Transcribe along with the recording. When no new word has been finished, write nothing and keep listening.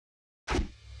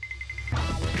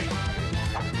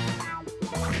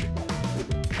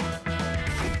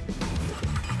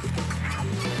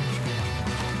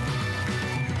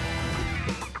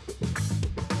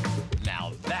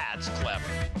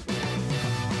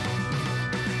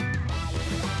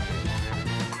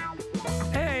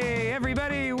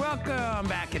Welcome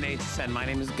back in HSN. My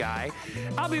name is Guy.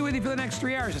 I'll be with you for the next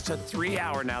 3 hours. It's a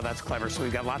 3-hour now. That's clever. So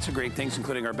we've got lots of great things,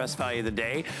 including our best value of the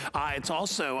day. It's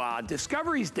also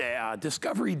Discovery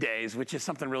Days, which is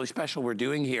something really special we're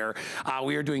doing here.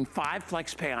 We are doing 5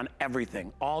 flex pay on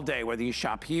everything all day, whether you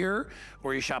shop here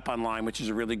or you shop online, which is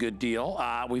a really good deal.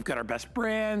 We've got our best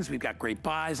brands. We've got great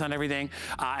buys on everything.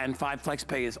 And 5 flex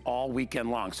pay is all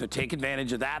weekend long. So take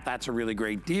advantage of that. That's a really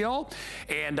great deal.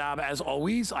 And as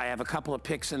always, I have a couple of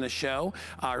picks in the show.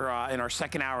 In our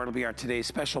second hour, it'll be our today's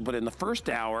special, but in the first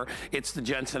hour, it's the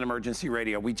Jensen Emergency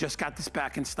Radio. We just got this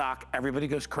back in stock. Everybody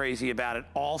goes crazy about it.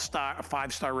 All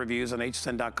 5-star reviews on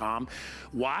hsn.com.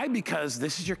 Why? Because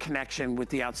this is your connection with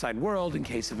the outside world in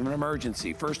case of an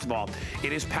emergency. First of all,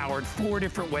 it is powered 4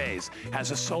 different ways.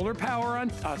 Has a solar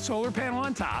panel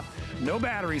on top, no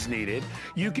batteries needed.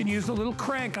 You can use the little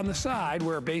crank on the side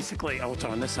where basically, oh, it's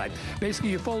on this side.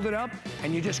 Basically, you fold it up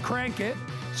and you just crank it.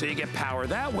 So you get power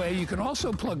that way. You can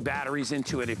also plug batteries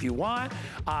into it if you want.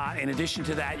 In addition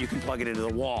to that, you can plug it into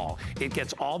the wall. It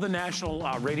gets all the national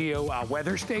radio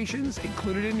weather stations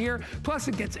included in here. Plus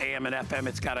it gets AM and FM.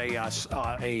 It's got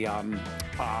a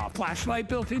flashlight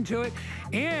built into it.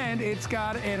 And it's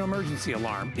got an emergency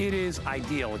alarm. It is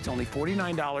ideal. It's only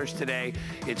 $49 today.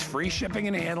 It's free shipping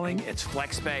and handling. It's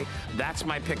FlexPay. That's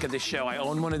my pick of the show. I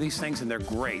own one of these things and they're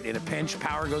great. In a pinch,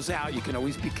 power goes out. You can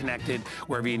always be connected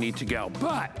wherever you need to go.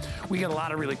 But we got a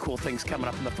lot of really cool things coming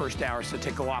up in the first hour, so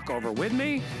take a walk over with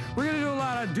me. We're gonna do a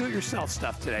lot of do-it-yourself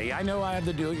stuff today. I know I have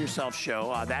the do-it-yourself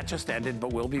show. That just ended,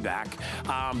 but we'll be back.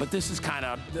 But this is kind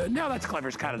of, Now That's Clever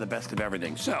is kind of the best of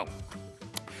everything. So,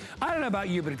 I don't know about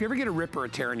you, but if you ever get a rip or a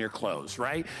tear in your clothes,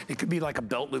 right? It could be like a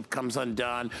belt loop comes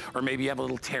undone, or maybe you have a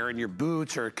little tear in your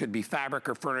boots, or it could be fabric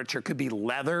or furniture, it could be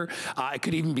leather, it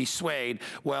could even be suede.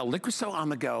 Well, Liquisew On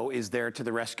The Go is there to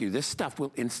the rescue. This stuff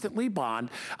will instantly bond.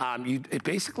 It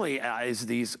basically is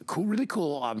these really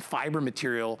cool fiber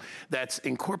material that's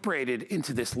incorporated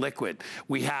into this liquid.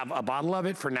 We have a bottle of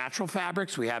it for natural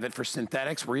fabrics. We have it for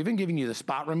synthetics. We're even giving you the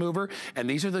spot remover, and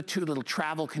these are the 2 little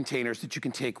travel containers that you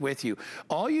can take with you.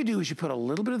 All you do is you put a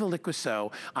little bit of the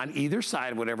Liquisew on either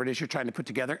side, whatever it is you're trying to put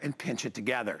together, and pinch it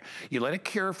together. You let it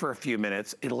cure for a few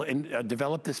minutes. It'll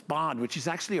develop this bond, which is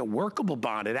actually a workable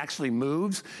bond. It actually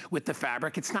moves with the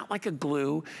fabric. It's not like a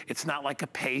glue. It's not like a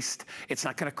paste. It's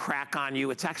not gonna crack on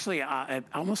you. It's actually it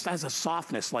almost has a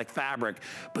softness like fabric,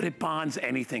 but it bonds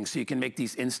anything, so you can make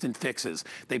these instant fixes.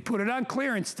 They put it on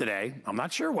clearance today. I'm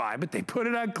not sure why, but they put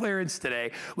it on clearance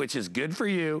today, which is good for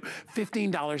you.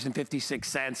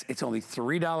 $15.56. It's only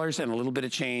 $3 and a little bit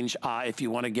of change if you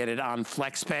want to get it on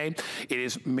FlexPay. It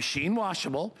is machine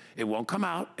washable. It won't come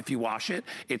out if you wash it.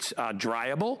 It's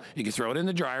dryable. You can throw it in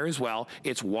the dryer as well.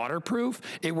 It's waterproof.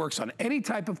 It works on any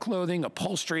type of clothing,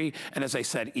 upholstery, and as I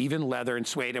said, even leather and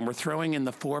suede. And we're throwing in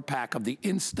the 4-pack of the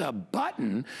Insta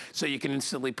button, so you can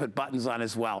instantly put buttons on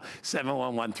as well.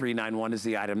 711391 is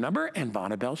the item number, and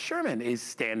Vonabelle Sherman is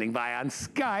standing by on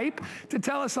Skype to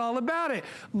tell us all about it.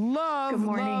 Love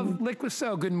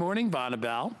Liquisew. Good morning,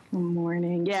 Vonabelle. Good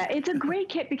morning. Yeah, it's a great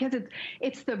kit because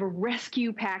it's the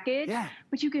rescue package,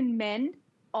 but you can mend,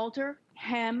 alter,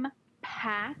 hem,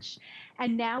 patch,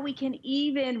 and now we can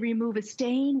even remove a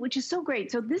stain, which is so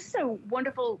great. So this is a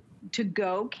wonderful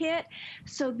to-go kit.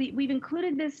 So we've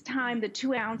included this time the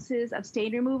 2 ounces of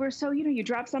stain remover. So, you know, you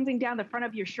drop something down the front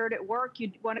of your shirt at work,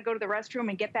 you want to go to the restroom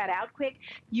and get that out quick,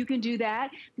 you can do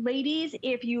that. Ladies,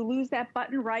 if you lose that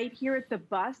button right here at the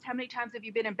bust, how many times have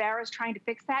you been embarrassed trying to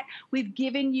fix that? We've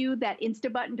given you that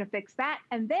Insta button to fix that.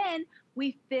 And then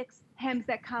we fix hems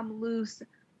that come loose,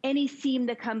 any seam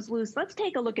that comes loose. Let's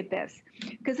take a look at this,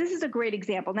 because this is a great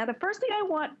example. Now, the first thing I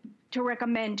want to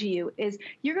recommend to you is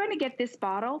you're going to get this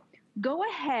bottle. Go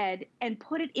ahead and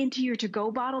put it into your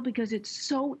to-go bottle, because it's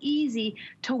so easy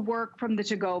to work from the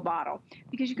to-go bottle.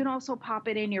 Because you can also pop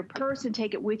it in your purse and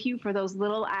take it with you for those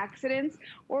little accidents.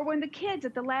 Or when the kids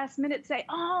at the last minute say,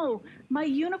 oh, my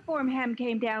uniform hem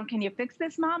came down, can you fix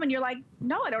this, Mom? And you're like,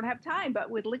 no, I don't have time. But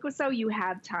with Liquisew, you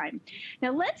have time.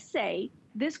 Now, let's say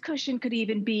this cushion could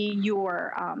even be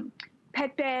your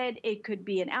pet bed. It could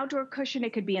be an outdoor cushion.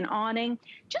 It could be an awning.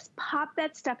 Just pop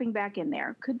that stuffing back in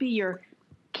there. Could be your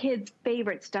kid's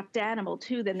favorite stuffed animal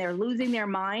too. Then they're losing their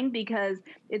mind because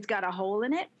it's got a hole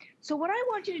in it. So what I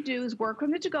want you to do is work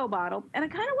from the to-go bottle, and I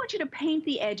kind of want you to paint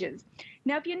the edges.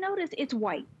 Now, if you notice, it's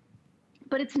white,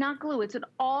 but it's not glue. It's an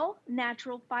all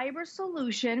natural fiber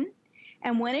solution.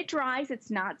 And when it dries,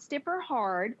 it's not stiff or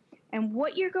hard. And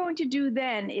what you're going to do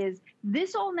then is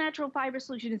this all natural fiber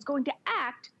solution is going to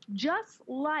act just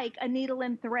like a needle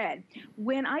and thread.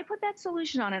 When I put that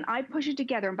solution on and I push it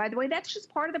together, and by the way, that's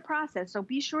just part of the process, so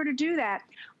be sure to do that,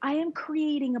 I am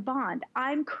creating a bond.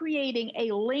 I'm creating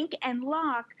a link and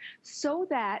lock so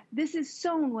that this is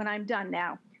sewn when I'm done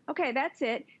now. Okay, that's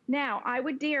it. Now, I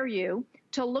would dare you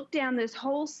to look down this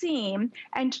whole seam,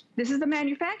 and this is the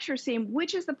manufacturer seam,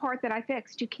 which is the part that I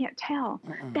fixed. You can't tell.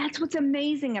 That's what's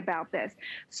amazing about this.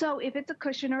 So if it's a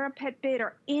cushion or a pet bed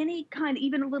or any kind,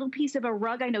 even a little piece of a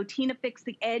rug, I know Tina fixed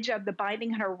the edge of the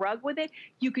binding on her rug with it,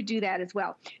 you could do that as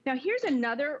well. Now, here's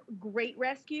another great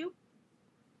rescue.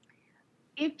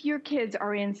 If your kids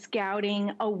are in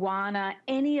scouting, Awana,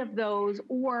 any of those,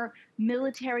 or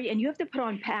military, and you have to put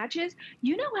on patches,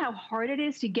 you know how hard it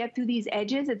is to get through these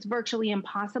edges? It's virtually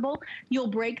impossible. You'll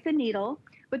break the needle,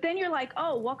 but then you're like,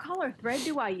 oh, what color thread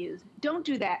do I use? Don't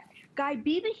do that. Guy,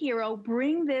 be the hero.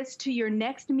 Bring this to your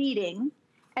next meeting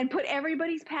and put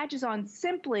everybody's patches on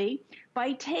simply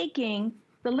by taking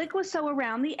the liquid sew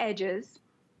around the edges.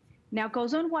 Now it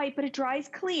goes on white, but it dries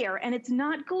clear, and it's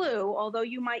not glue, although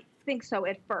you might think so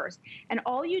at first. And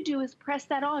all you do is press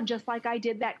that on just like I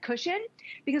did that cushion,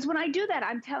 because when I do that,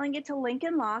 I'm telling it to link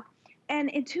and lock, and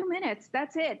in 2 minutes,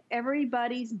 that's it.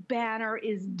 Everybody's banner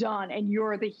is done, and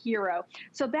you're the hero.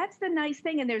 So that's the nice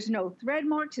thing, and there's no thread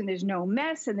marks, and there's no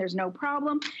mess, and there's no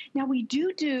problem. Now we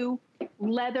do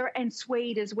leather and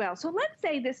suede as well. So let's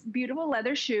say this beautiful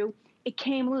leather shoe, it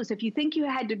came loose. If you think you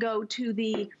had to go to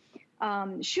the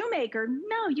shoemaker,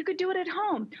 no, you could do it at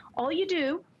home. All you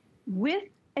do with,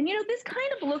 and you know, this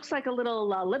kind of looks like a little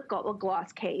lip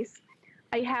gloss case.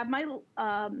 I have my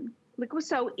liquid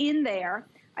sew in there.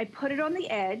 I put it on the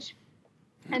edge,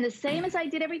 and the same as I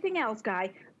did everything else,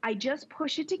 Guy, I just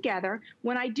push it together.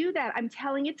 When I do that, I'm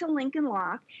telling it to link and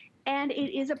lock, and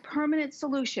it is a permanent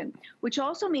solution, which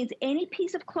also means any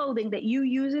piece of clothing that you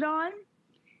use it on,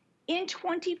 in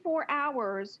 24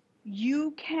 hours,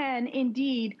 you can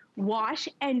indeed wash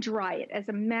and dry it. As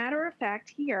a matter of fact,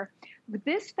 here, with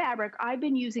this fabric I've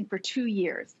been using for 2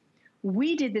 years.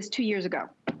 We did this 2 years ago.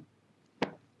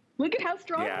 Look at how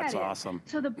strong that is. Yeah, it's awesome.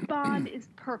 So the bond is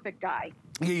perfect, Guy.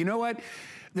 Yeah, you know what?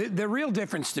 The real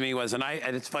difference to me was, and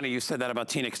it's funny you said that about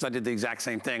Tina, because I did the exact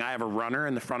same thing. I have a runner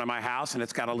in the front of my house, and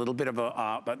it's got a little bit of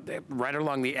but right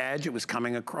along the edge, it was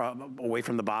coming across, away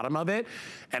from the bottom of it.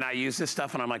 And I use this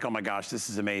stuff, and I'm like, oh my gosh, this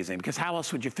is amazing. Because how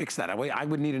else would you fix that? I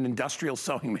would need an industrial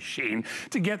sewing machine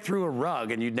to get through a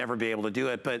rug, and you'd never be able to do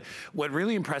it. But what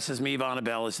really impresses me,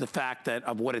 Vonabelle, is the fact that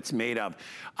of what it's made of.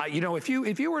 You know, if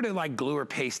you were to like glue or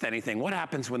paste anything, what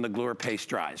happens when the glue or paste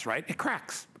dries, right? It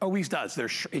cracks. Always does.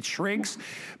 It shrinks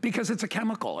because it's a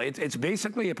chemical. It's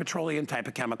basically a petroleum type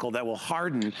of chemical that will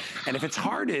harden. And if it's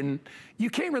hardened, you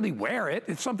can't really wear it.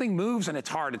 If something moves and it's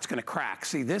hard, it's gonna crack.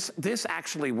 See, this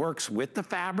actually works with the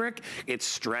fabric. It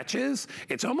stretches.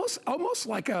 It's almost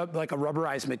like a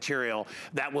rubberized material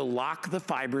that will lock the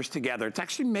fibers together. It's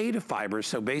actually made of fibers.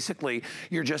 So basically,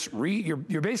 you're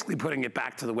basically putting it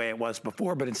back to the way it was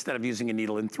before, but instead of using a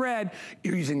needle and thread,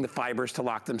 you're using the fibers to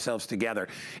lock themselves together.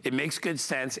 It makes good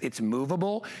sense. It's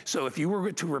movable. So if you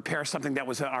were to repair something that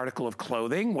was an article of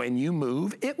clothing, when you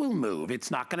move, it will move. It's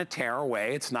not gonna tear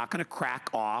away. It's not gonna crack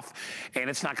off, and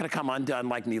it's not gonna come undone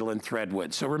like needle and thread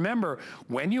would. So remember,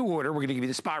 when you order, we're gonna give you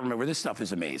the spot remover. This stuff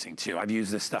is amazing too. I've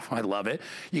used this stuff, I love it.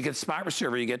 You get spot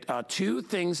reserver, you get 2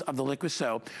 things of the liquid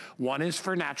sew. One is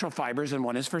for natural fibers and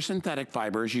one is for synthetic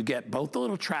fibers. You get both the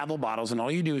little travel bottles, and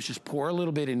all you do is just pour a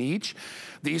little bit in each.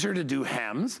 These are to do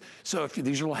hems. So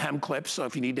these are little hem clips, so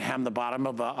if you need to hem the bottom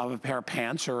of a pair of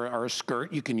pants or a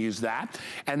skirt, you can use that.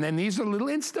 And then these are little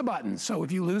Insta buttons. So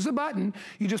if you lose a button,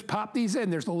 you just pop these in.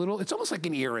 There's a little, it's almost like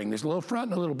an earring. There's a little front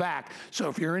and a little back. So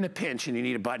if you're in a pinch and you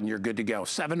need a button, you're good to go.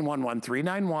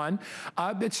 711-391.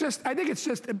 I think it's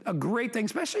just a great thing,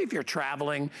 especially if you're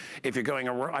traveling, if you're going,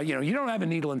 you know, you don't have a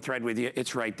needle and thread with you,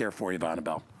 it's right there for you,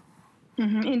 Vonabelle.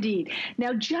 Indeed.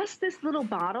 Now, just this little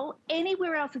bottle,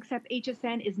 anywhere else except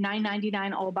HSN is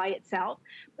 $9.99 all by itself.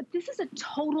 But this is a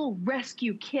total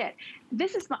rescue kit.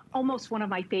 This is almost one of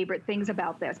my favorite things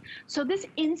about this. So this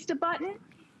Insta button,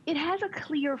 it has a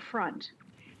clear front.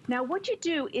 Now, what you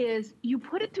do is you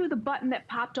put it through the button that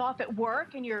popped off at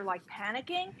work and you're like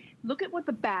panicking. Look at what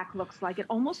the back looks like. It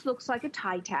almost looks like a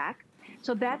tie tack.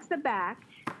 So that's the back,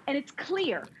 and it's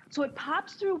clear. So it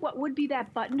pops through what would be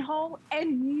that buttonhole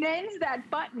and mends that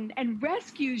button and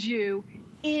rescues you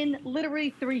in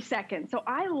literally 3 seconds. So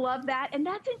I love that, and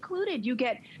that's included. You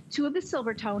get 2 of the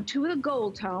silver tone, 2 of the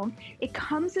gold tone. It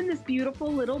comes in this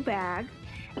beautiful little bag.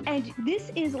 And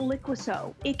this is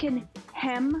Liquisew. It can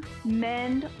hem,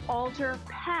 mend, alter,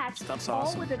 patch, Stuff's all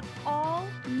awesome. with an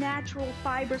all-natural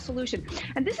fiber solution.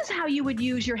 And this is how you would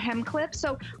use your hem clip.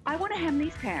 So I want to hem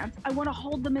these pants. I want to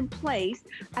hold them in place.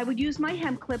 I would use my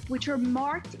hem clip, which are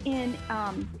marked in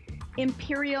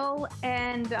imperial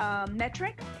and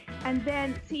metric. And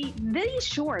then, see, these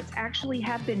shorts actually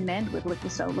have been mended with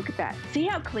Liquisew. Look at that. See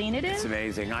how clean it is? It's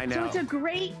amazing, I know. So it's a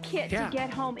great kit to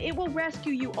get home. It will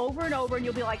rescue you over and over, and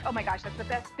you'll be like, oh my gosh, that's the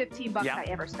best 15 bucks I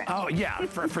ever spent. Oh yeah,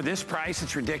 for this price,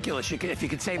 it's ridiculous. If you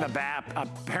could save a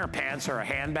pair of pants or a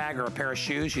handbag or a pair of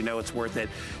shoes, you know it's worth it.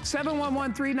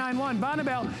 711-391.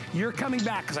 Bonnabelle, you're coming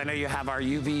back because I know you have our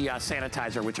UV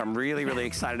sanitizer, which I'm really, really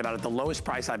excited about. At the lowest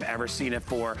price I've ever seen it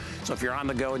for. So if you're on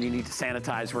the go and you need to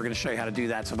sanitize, we're going to show you how to do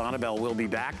that. So Bonnabelle will be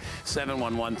back.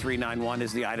 711-391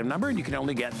 is the item number, and you can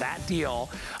only get that deal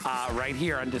right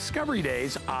here on Discovery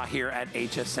Days here at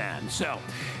HSN. So,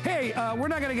 hey, we're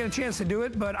not going to get a chance to do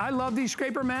it, but I love these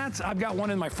scraper mats. I've got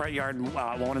one in my front yard,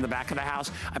 one in the back of the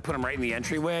house. I put them right in the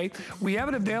entryway. We have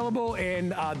it available in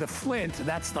the Flint.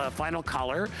 That's the final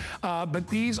color, but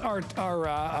these are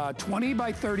 20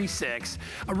 by 36.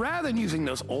 Rather than using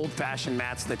those old-fashioned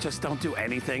mats that just don't do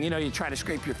anything, you know, you try to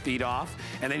scrape your feet off,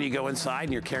 and then you go inside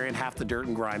and you're carrying half the dirt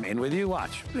and grime in with you.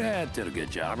 Watch. That did a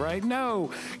good job, right? No.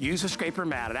 Use a scraper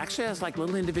mat. It actually has like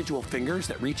little individual fingers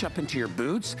that reach up into your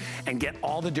boots and get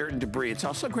all the dirt and debris. It's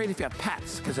also great if you have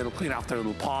pets because it'll clean off their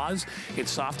little paws.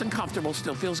 It's soft and comfortable.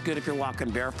 Still feels good if you're walking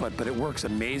barefoot, but it works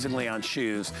amazingly on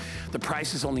shoes. The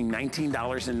price is only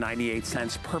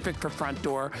 $19.98. Perfect for front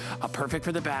door, perfect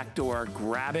for the back door.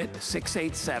 Grab it.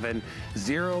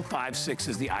 687-056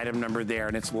 is the item number there,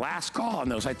 and it's last call on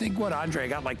those. I think what Andre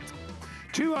got like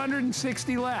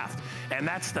 260 left, and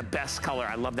that's the best color.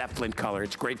 I love that Flint color.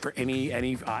 It's great for any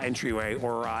entryway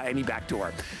or any back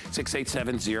door.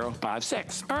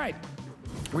 687-056. All right,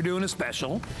 we're doing a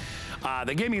special.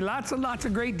 They gave me lots and lots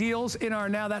of great deals in our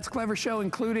Now That's Clever show,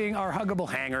 including our huggable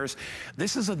hangers.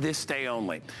 This is a this day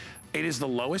only. It is the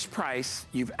lowest price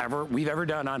we've ever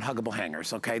done on huggable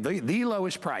hangers, okay? The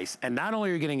lowest price, and not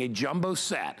only are you getting a jumbo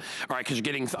set, all right, because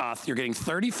you're getting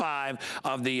 35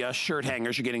 of the shirt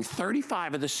hangers, you're getting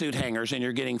 35 of the suit hangers, and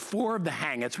you're getting 4 of the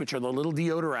hangets, which are the little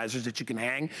deodorizers that you can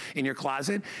hang in your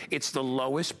closet. It's the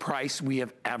lowest price we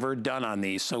have ever done on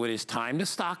these, so it is time to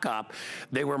stock up.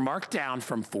 They were marked down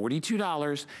from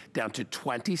 $42 down to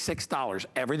 $26.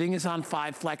 Everything is on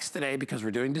 5 Flex today because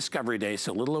we're doing Discovery Day,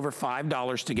 so a little over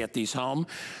 $5 to get these home.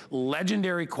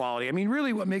 Legendary quality. I mean,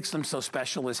 really what makes them so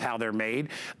special is how they're made.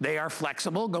 They are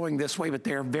flexible going this way, but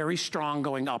they're very strong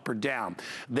going up or down.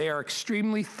 They are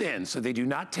extremely thin, so they do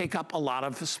not take up a lot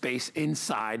of space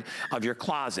inside of your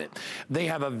closet. They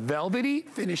have a velvety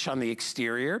finish on the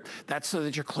exterior. That's so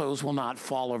that your clothes will not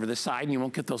fall over the side and you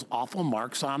won't get those awful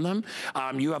marks on them.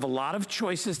 You have a lot of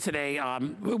choices today.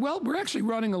 Well, we're actually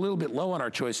running a little bit low on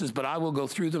our choices, but I will go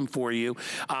through them for you.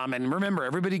 And remember,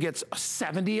 everybody gets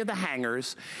 70 of the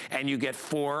hangers and you get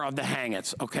 4 of the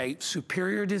hangets, okay?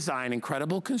 Superior design,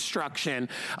 incredible construction.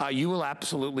 You will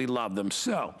absolutely love them.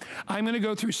 So I'm gonna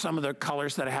go through some of the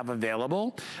colors that I have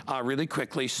available really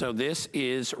quickly. So this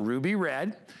is ruby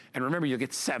red, and remember you'll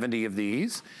get 70 of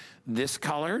these. This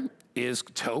color is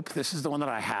taupe. This is the one that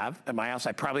I have at my house.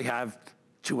 I probably have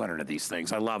 200 of these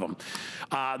things. I love them.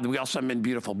 We also have them in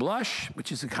beautiful blush,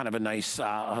 which is a kind of a nice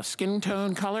skin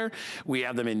tone color. We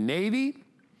have them in navy.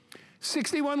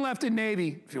 61 left in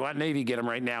navy. If you want navy, get them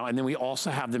right now. And then we also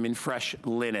have them in fresh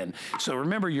linen. So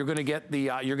remember, you're going to get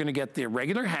the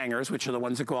regular hangers, which are the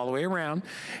ones that go all the way around,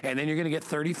 and then you're going to get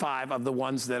 35 of the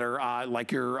ones that are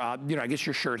like your, you know, I guess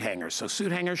your shirt hangers. So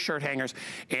suit hangers, shirt hangers,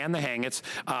 and the hangets.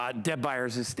 Deb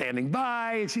Byers is standing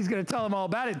by, and she's going to tell them all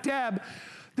about it. Deb,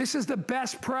 this is the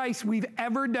best price we've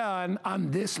ever done on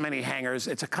this many hangers.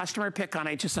 It's a customer pick on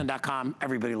hsn.com.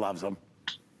 Everybody loves them.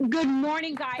 Good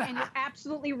morning, Guy, and you're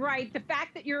absolutely right. The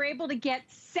fact that you're able to get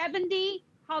 70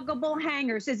 huggable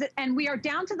hangers, and we are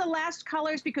down to the last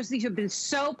colors because these have been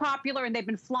so popular and they've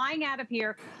been flying out of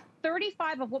here.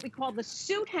 35 of what we call the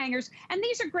suit hangers, and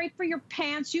these are great for your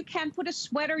pants. You can put a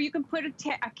sweater, you can put a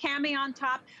cami on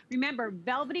top. Remember,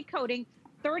 velvety coating.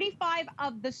 35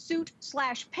 of the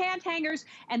suit/pant hangers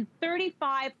and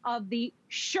 35 of the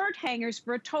shirt hangers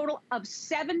for a total of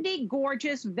 70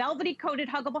 gorgeous velvety coated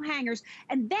huggable hangers.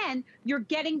 And then you're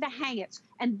getting the hangets.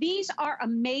 And these are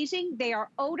amazing. They are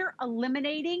odor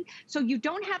eliminating. So you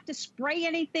don't have to spray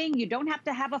anything. You don't have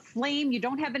to have a flame. You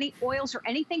don't have any oils or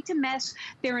anything to mess.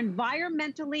 They're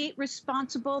environmentally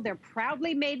responsible. They're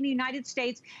proudly made in the United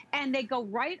States. And they go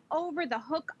right over the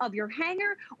hook of your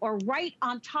hanger or right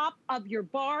on top of your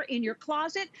bar in your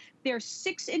closet. They're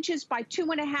 6 inches by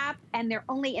 2.5, and they're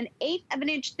only 1/8 of an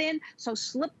inch thin. So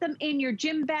slip them in your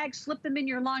gym bag, slip them in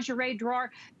your lingerie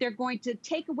drawer. They're going to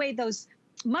take away those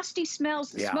musty smells,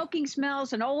 smoking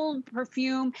smells, and old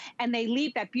perfume, and they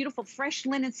leave that beautiful fresh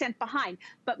linen scent behind.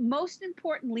 But most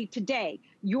importantly today,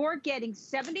 you're getting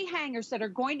 70 hangers that are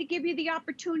going to give you the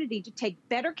opportunity to take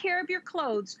better care of your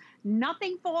clothes.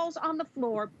 Nothing falls on the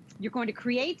floor. You're going to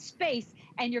create space,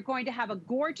 and you're going to have a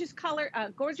gorgeous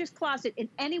gorgeous closet in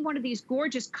any one of these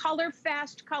gorgeous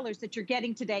fast colors that you're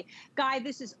getting today. Guy,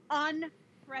 this is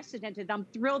unprecedented. I'm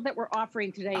thrilled that we're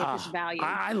offering today at this value.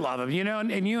 I love them. You know,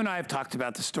 and you and I have talked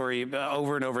about the story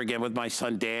over and over again with my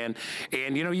son, Dan.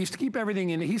 And, you know, he used to keep everything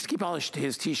in, he used to keep all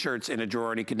his T-shirts in a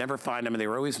drawer, and he could never find them, and they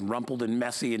were always rumpled and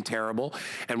messy and terrible.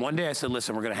 And one day I said,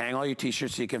 listen, we're going to hang all your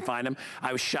T-shirts so you can find them.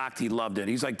 I was shocked he loved it.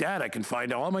 He's like, Dad, I can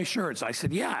find all my shirts. I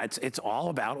said, yeah, it's all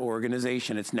about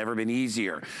organization. It's never been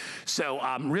easier. So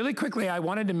really quickly, I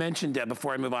wanted to mention, Deb,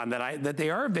 before I move on, that they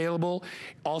are available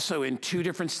also in 2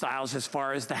 different styles as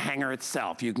far as the hanger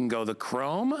itself. You can go the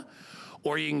chrome,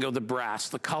 or you can go the brass.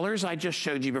 The colors I just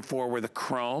showed you before were the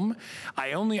chrome. I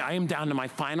am down to my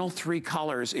final 3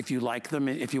 colors if you like them,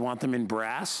 if you want them in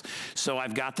brass. So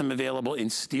I've got them available in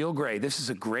steel gray. This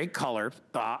is a great color.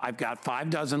 I've got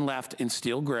 5 dozen left in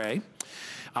steel gray.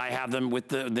 I have them with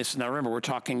this, now remember, we're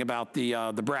talking about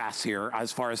the brass here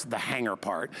as far as the hanger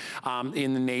part.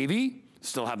 In the navy,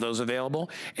 still have those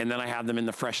available. And then I have them in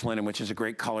the fresh linen, which is a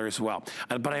great color as well.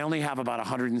 But I only have about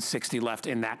 160 left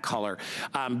in that color.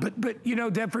 But you know,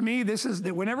 Deb, for me, this is,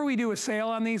 whenever we do a sale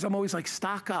on these, I'm always like,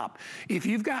 stock up. If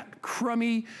you've got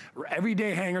crummy,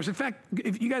 everyday hangers, in fact,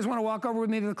 if you guys want to walk over with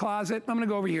me to the closet, I'm going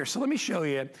to go over here. So let me show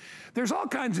you. There's all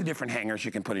kinds of different hangers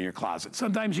you can put in your closet.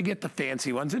 Sometimes you get the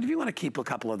fancy ones, and if you want to keep a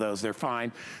couple of those, they're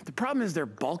fine. The problem is they're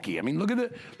bulky. I mean, look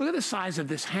at the size of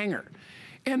this hanger.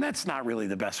 And that's not really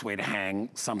the best way to hang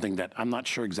something that, I'm not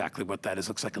sure exactly what that is.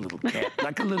 Looks like a little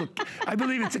I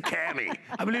believe it's a cami.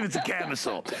 I believe it's a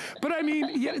camisole. But I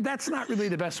mean, yeah, that's not really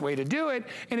the best way to do it.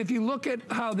 And if you look at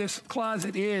how this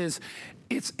closet is,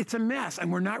 it's a mess, and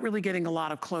we're not really getting a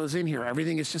lot of clothes in here.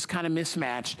 Everything is just kind of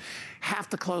mismatched. Half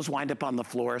the clothes wind up on the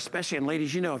floor, especially, and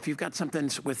ladies, you know, if you've got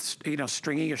something with, you know,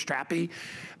 stringy or strappy,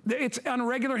 it's on a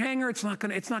regular hanger, it's not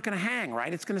gonna hang,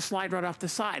 right? It's gonna slide right off the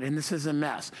side, and this is a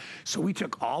mess. So we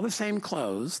took all the same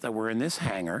clothes that were in this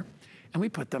hanger, and we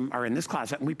put them, or in this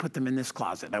closet, and we put them in this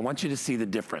closet. And I want you to see the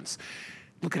difference.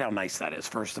 Look at how nice that is,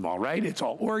 first of all, right? It's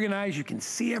all organized, you can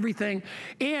see everything,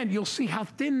 and you'll see how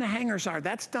thin the hangers are.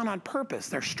 That's done on purpose.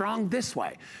 They're strong this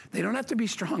way. They don't have to be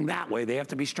strong that way. They have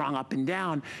to be strong up and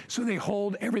down, so they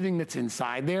hold everything that's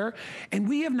inside there. And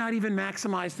we have not even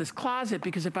maximized this closet,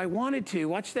 because if I wanted to,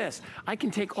 watch this, I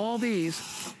can take all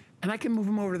these and I can move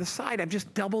them over to the side. I've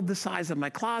just doubled the size of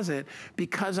my closet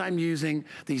because I'm using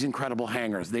these incredible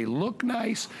hangers. They look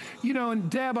nice. You know, and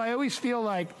Deb, I always feel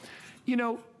like, you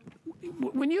know,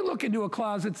 when you look into a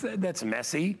closet that's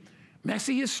messy,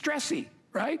 messy is stressy,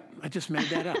 right? I just made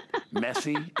that up.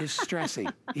 Messy is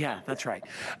stressy. Yeah, that's right.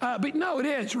 But no, it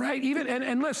is, right? Even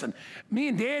and listen, me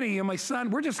and Danny and my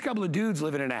son, we're just a couple of dudes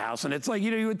living in a house, and it's like,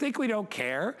 you know, you would think we don't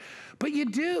care, but you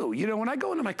do. You know, when I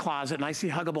go into my closet and I see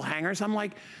huggable hangers, I'm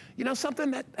like, you know,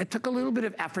 something that it took a little bit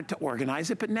of effort to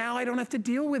organize it, but now I don't have to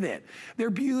deal with it.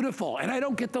 They're beautiful, and I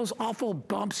don't get those awful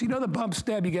bumps. You know the bumps,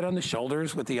 Deb, you get on the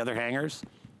shoulders with the other hangers?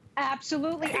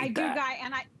 Absolutely, I do, Guy,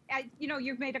 and I, you know,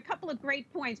 you've made a couple of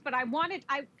great points, but I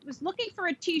was looking for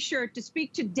a T-shirt to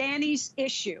speak to Danny's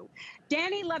issue.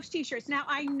 Danny loves T-shirts. Now,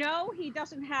 I know he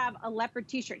doesn't have a leopard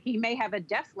T-shirt. He may have a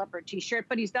Def Leopard T-shirt,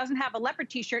 but he doesn't have a leopard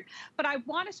T-shirt. But I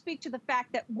want to speak to the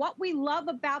fact that what we love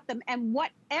about them, and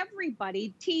what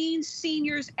everybody, teens,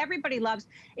 seniors, everybody loves,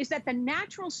 is that the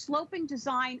natural sloping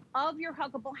design of your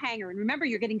huggable hanger, and remember,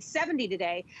 you're getting 70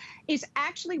 today, is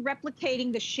actually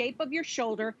replicating the shape of your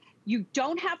shoulder. You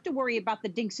don't have to worry about the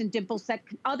dinks and dimples that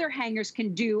other hangers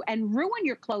can do and ruin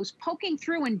your clothes, poking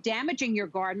through and damaging your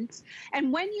garments.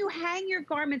 And when you hang your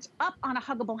garments up on a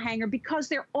huggable hanger, because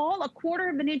they're all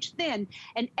 1/4 of an inch thin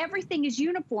and everything is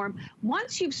uniform,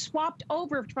 once you've swapped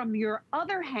over from your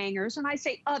other hangers, and I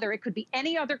say other, it could be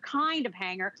any other kind of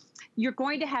hanger, you're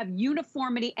going to have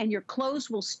uniformity and your clothes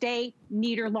will stay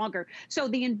neater longer. So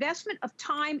the investment of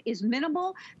time is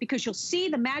minimal, because you'll see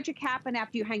the magic happen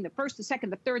after you hang the first, the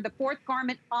second, the third, the fourth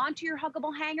garment onto your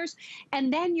huggable hangers,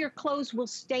 and then your clothes will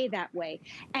stay that way.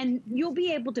 And you'll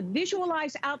be able to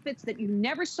visualize outfits that you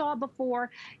never saw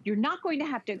before. You're not going to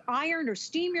have to iron or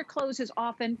steam your clothes as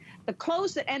often. The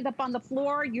clothes that end up on the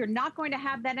floor, you're not going to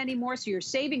have that anymore, so you're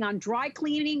saving on dry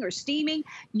cleaning or steaming.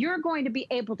 You're going to be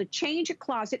able to change a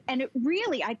closet, and it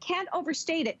really, I can't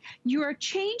overstate it, you're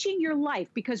changing your life,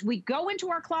 because we go into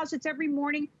our closets every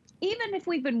morning, even if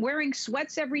we've been wearing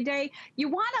sweats every day, you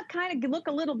want to kind of look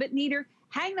a little bit neater.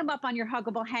 Hang them up on your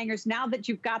huggable hangers now that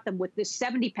you've got them with this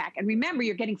 70 pack. And remember,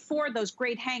 you're getting 4 of those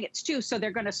great hang-its too, so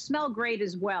they're going to smell great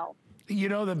as well. You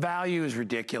know, the value is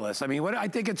ridiculous. I mean, I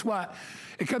think it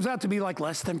comes out to be like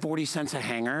less than 40 cents a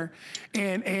hanger.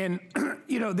 And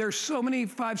you know, there's so many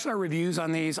 5-star reviews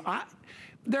on these.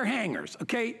 They're hangers,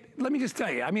 okay? Let me just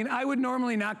tell you, I mean, I would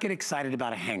normally not get excited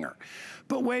about a hanger.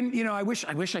 But when, you know, I wish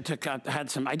I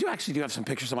had some, I actually do have some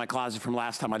pictures in my closet from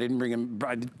last time. I didn't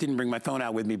bring my phone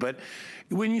out with me, but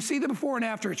when you see the before and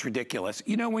after, it's ridiculous.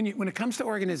 You know, when it comes to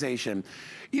organization,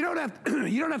 you don't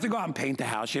have to go out and paint the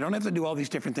house. You don't have to do all these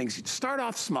different things. Start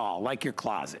off small, like your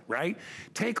closet, right?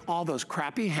 Take all those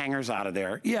crappy hangers out of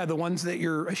there. Yeah, the ones that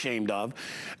you're ashamed of.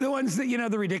 The ones that, you know,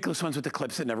 the ridiculous ones with the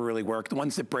clips that never really work. The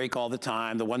ones that break all the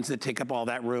time. The ones that take up all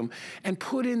that room. And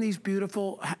put in these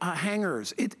beautiful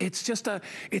hangers.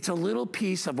 It's a little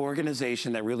piece of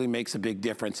organization that really makes a big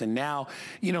difference. And now,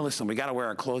 you know, listen, we got to wear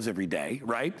our clothes every day,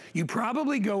 right? You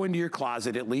probably go into your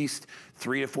closet at least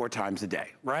 3 to 4 times a day,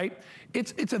 right?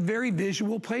 It's a very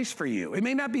visual place for you. It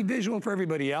may not be visual for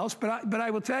everybody else, but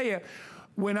I will tell you,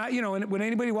 when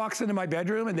anybody walks into my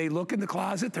bedroom and they look in the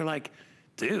closet, they're like,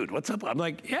 dude, what's up? I'm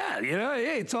like, yeah, you know,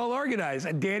 hey, it's all organized.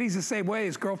 And Danny's the same way.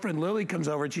 His girlfriend Lily comes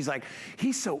over and she's like,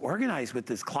 he's so organized with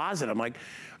this closet. I'm like,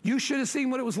 you should have seen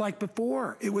what it was like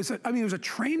before. It was a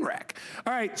train wreck.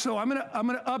 All right, so I'm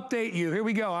gonna update you. Here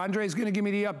we go. Andre's gonna give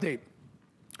me the update.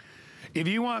 If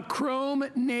you want chrome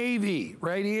navy,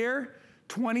 right here,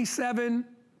 27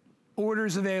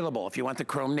 orders available. If you want the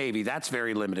chrome navy, that's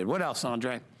very limited. What else,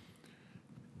 Andre?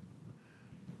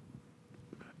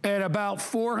 And about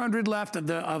 400 left of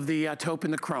the taupe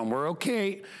and the chrome. We're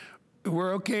okay.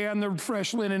 We're okay on the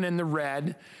fresh linen and the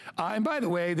red. And by the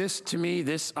way, to me,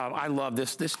 I love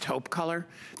this taupe color.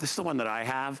 This is the one that I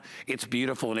have. It's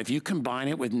beautiful. And if you combine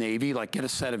it with navy, like get a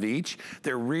set of each,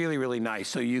 they're really, really nice.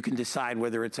 So you can decide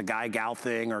whether it's a guy-gal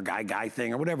thing or guy-guy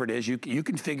thing or whatever it is. You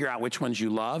can figure out which ones you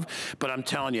love. But I'm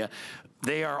telling you,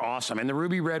 they are awesome. And the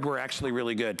ruby red were actually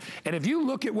really good. And if you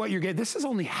look at what you're getting, this is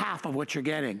only half of what you're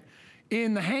getting.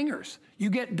 In the hangers, you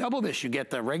get double this. You get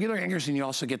the regular hangers and you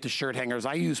also get the shirt hangers.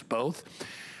 I use both.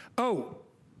 Oh,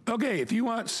 okay, if you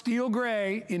want steel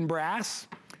gray in brass,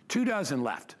 2 dozen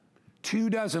left. 2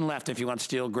 dozen left if you want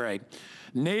steel gray.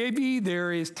 Navy,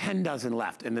 there is 10 dozen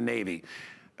left in the navy.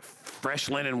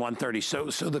 Fresh linen 130.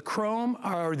 So the chrome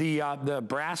or the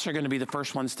brass are going to be the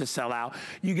first ones to sell out.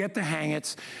 You get the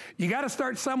hang-its. You got to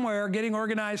start somewhere getting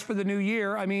organized for the new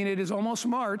year. I mean, it is almost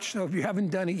March, so if you haven't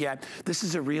done it yet, this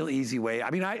is a real easy way. I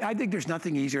mean, I think there's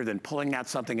nothing easier than pulling out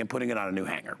something and putting it on a new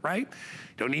hanger, right?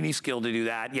 Don't need any skill to do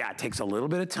that. Yeah, it takes a little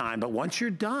bit of time, but once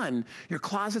you're done, your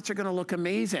closets are going to look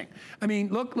amazing. I mean,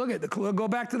 look at go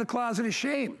back to the closet of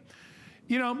shame.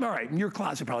 You know, all right, your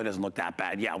closet probably doesn't look that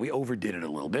bad. Yeah, we overdid it a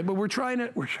little bit, but we're trying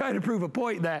to prove a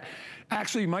point that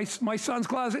actually my son's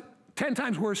closet, 10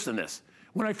 times worse than this.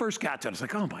 When I first got to it, I was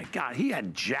like, oh my God, he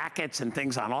had jackets and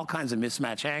things on all kinds of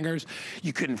mismatched hangers.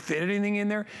 You couldn't fit anything in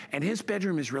there. And his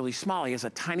bedroom is really small. He has a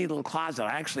tiny little closet.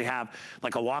 I actually have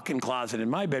like a walk-in closet in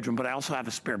my bedroom, but I also have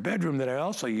a spare bedroom that I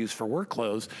also use for work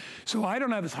clothes. So I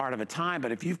don't have as hard of a time,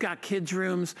 but if you've got kids'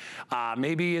 rooms,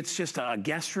 maybe it's just a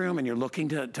guest room and you're looking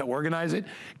to organize it,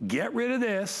 get rid of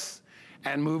this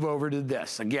and move over to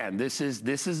this. Again, this is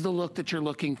the look that you're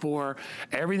looking for.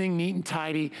 Everything neat and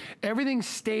tidy. Everything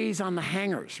stays on the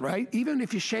hangers, right? Even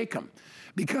if you shake them.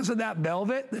 Because of that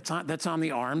velvet that's on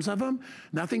the arms of them,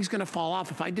 nothing's gonna fall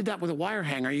off. If I did that with a wire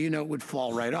hanger, you know it would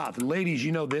fall right off. And ladies,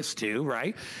 you know this too,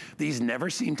 right? These never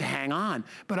seem to hang on,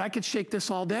 but I could shake this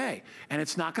all day and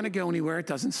it's not gonna go anywhere. It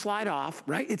doesn't slide off,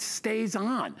 right? It stays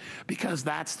on because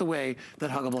that's the way that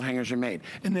huggable hangers are made.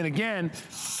 And then again,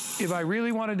 if I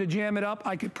really wanted to jam it up,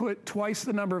 I could put twice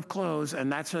the number of clothes, and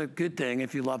that's a good thing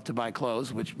if you love to buy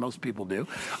clothes, which most people do.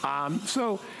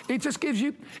 So it just gives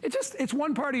you, it's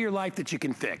one part of your life that you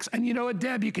can fix. And you know what,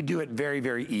 Deb, you could do it very,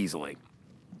 very easily.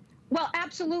 Well,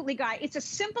 absolutely, Guy. It's a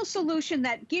simple solution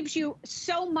that gives you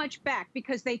so much back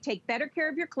because they take better care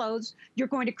of your clothes. You're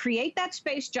going to create that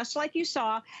space just like you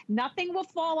saw. Nothing will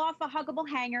fall off a huggable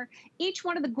hanger. Each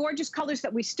one of the gorgeous colors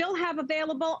that we still have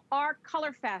available are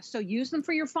color fast. So use them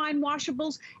for your fine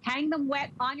washables. Hang them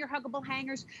wet on your huggable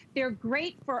hangers. They're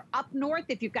great for up north.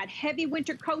 If you've got heavy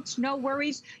winter coats, no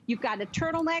worries. You've got a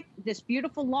turtleneck, this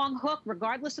beautiful long hook,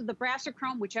 regardless of the brass or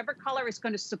chrome, whichever color is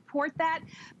going to support that.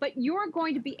 But you're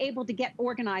going to be able to get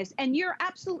organized. And you're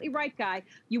absolutely right, Guy.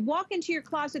 You walk into your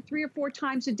closet 3 or 4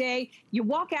 times a day. You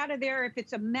walk out of there if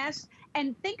it's a mess.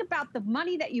 And think about the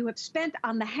money that you have spent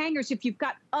on the hangers if you've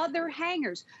got other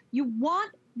hangers. You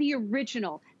want the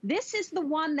original. This is the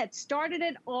one that started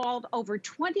it all over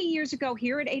 20 years ago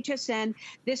here at HSN.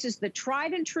 This is the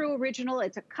tried and true original.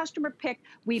 It's a customer pick.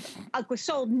 We've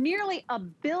sold nearly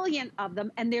 1 billion of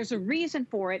them, and there's a reason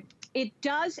for it. It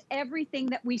does everything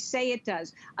that we say it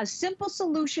does. A simple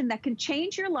solution that can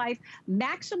change your life,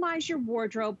 maximize your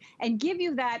wardrobe, and give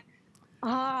you that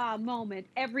moment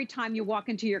every time you walk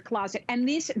into your closet. And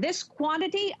this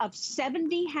quantity of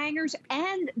 70 hangers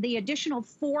and the additional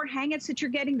 4 hangers that you're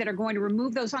getting that are going to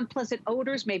remove those unpleasant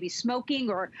odors, maybe smoking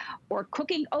or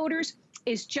cooking odors,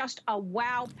 is just a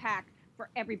wow pack for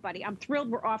everybody. I'm thrilled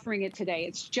we're offering it today.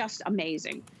 It's just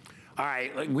amazing. All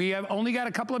right, we have only got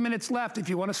a couple of minutes left. If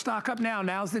you want to stock up now,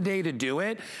 now's the day to do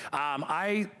it.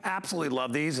 I absolutely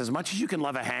love these. As much as you can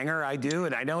love a hanger, I do.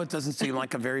 And I know it doesn't seem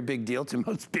like a very big deal to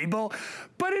most people,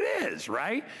 but it is,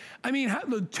 right? I mean,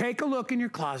 take a look in your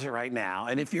closet right now.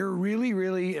 And if you're really,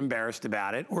 really embarrassed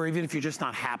about it, or even if you're just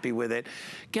not happy with it,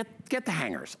 get the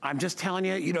hangers. I'm just telling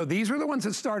you, you know, these were the ones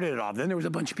that started it off. Then there was a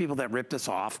bunch of people that ripped us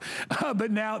off.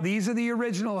 But now these are the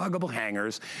original huggable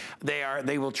hangers.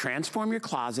 They will transform your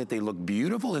closet. They look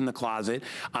beautiful in the closet.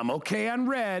 I'm okay on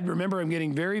red. Remember, I'm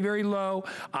getting very, very low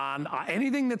on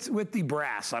anything that's with the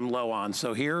brass. I'm low on.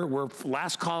 So here we're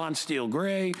last call on steel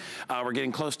gray. We're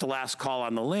getting close to last call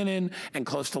on the linen and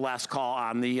close to last call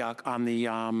on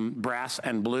the brass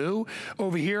and blue.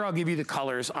 Over here, I'll give you the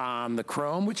colors on the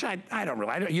chrome, which I don't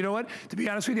really. You know what? To be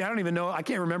honest with you, I don't even know. I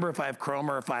can't remember if I have chrome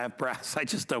or if I have brass. I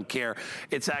just don't care.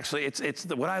 It's actually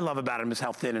what I love about them is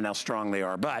how thin and how strong they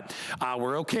are. But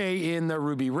we're okay in the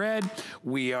ruby red.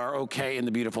 We are okay in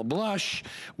the beautiful blush.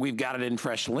 We've got it in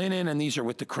fresh linen, and these are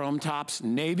with the chrome tops,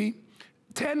 navy.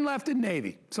 10 left in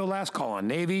navy. So last call on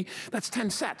navy. That's 10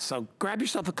 sets. So grab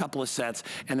yourself a couple of sets,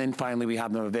 and then finally we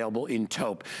have them available in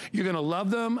taupe. You're gonna love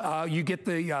them. You get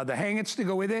the hangers to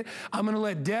go with it. I'm gonna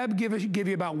let Deb give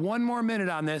you about 1 more minute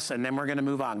on this, and then we're gonna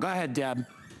move on. Go ahead, Deb.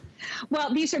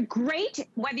 Well, these are great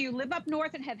whether you live up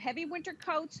north and have heavy winter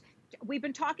coats. We've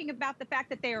been talking about the fact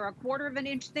that they are 1/4 of an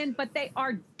inch thin, but they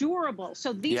are durable.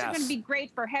 So these are going to be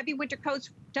great for heavy winter coats.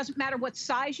 Doesn't matter what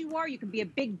size you are. You can be a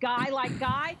big guy like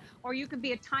Guy, or you can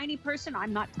be a tiny person.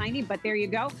 I'm not tiny, but there you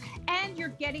go. And you're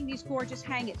getting these gorgeous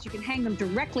hangers. You can hang them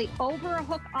directly over a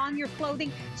hook on your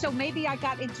clothing. So maybe I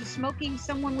got into smoking,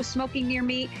 someone was smoking near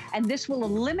me, and this will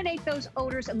eliminate those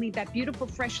odors and leave that beautiful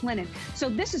fresh linen. So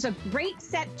this is a great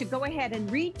set to go ahead and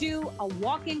redo a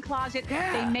walk-in closet.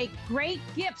 They make great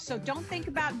gifts. So don't think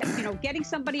about, getting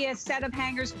somebody a set of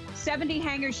hangers, 70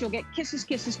 hangers, you'll get kisses,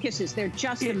 kisses, kisses. They're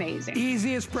just amazing.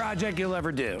 Easiest project you'll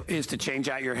ever do is to change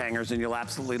out your hangers, and you'll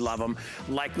absolutely love them,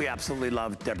 like we absolutely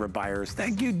love Deborah Byers.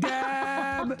 Thank you,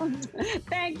 Deb.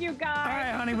 Thank you, guys. All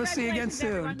right, honey, we'll see you again soon.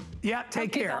 Everyone. Yeah,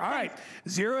 take care. All right,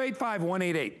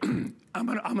 085-188. I'm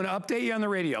gonna update you on the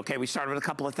radio. Okay, we started with a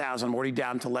couple of thousand. I'm already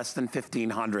down to less than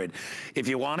 1,500. If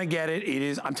you want to get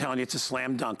it, I'm telling you, it's a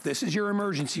slam dunk. This is your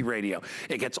emergency radio.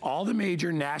 It gets all the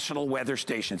major national weather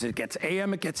stations. It gets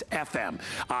AM, it gets FM.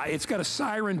 It's got a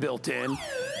siren built in.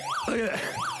 Look at that.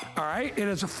 All right, it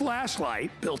has a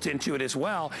flashlight built into it as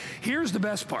well. Here's the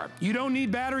best part. You don't need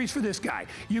batteries for this guy.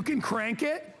 You can crank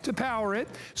it to power it,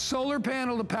 solar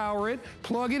panel to power it,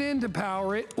 plug it in to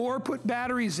power it, or put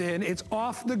batteries in. It's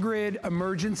off-the-grid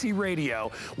emergency radio.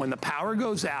 When the power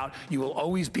goes out, you will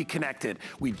always be connected.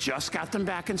 We just got them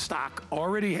back in stock.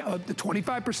 Already, the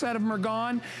 25% of them are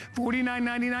gone.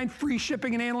 $49.99, free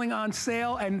shipping and handling on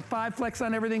sale, and 5 flex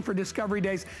on everything for Discovery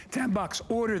Days. $10.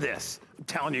 Order this. I'm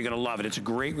telling you, you're gonna love it. It's a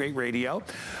great, great radio.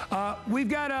 We've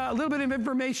got a little bit of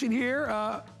information here.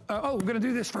 We're gonna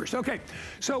do this first. Okay,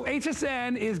 so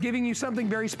HSN is giving you something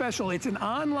very special. It's an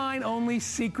online-only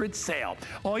secret sale.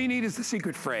 All you need is the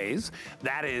secret phrase.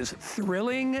 That is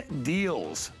thrilling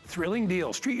deals. Thrilling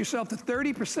deals. Treat yourself to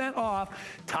 30% off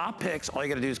top picks. All you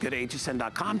gotta do is go to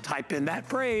hsn.com, type in that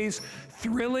phrase,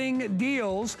 thrilling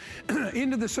deals,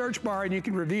 into the search bar, and you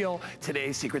can reveal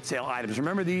today's secret sale items.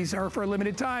 Remember, these are for a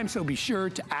limited time, so be sure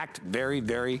to act very,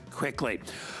 very quickly.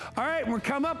 All right, we're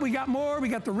come up. We got more. We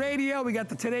got the radio. We got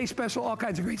the Today Special. All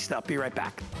kinds of great stuff. Be right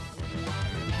back.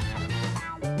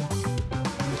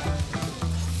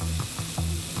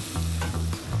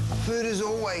 Food has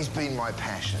always been my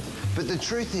passion. But the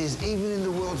truth is, even in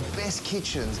the world's best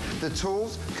kitchens, the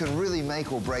tools can really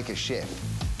make or break a chef.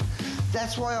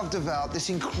 That's why I've developed this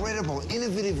incredible,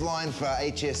 innovative line for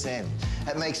HSN.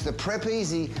 It makes the prep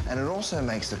easy, and it also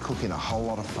makes the cooking a whole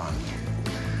lot of fun.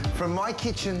 From my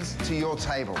kitchens to your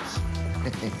tables.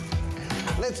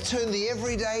 Let's turn the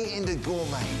everyday into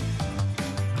gourmet.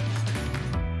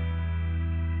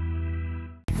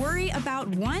 Worry Worry about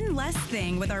one less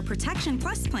thing with our Protection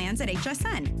Plus plans at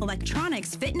HSN.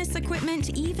 Electronics, fitness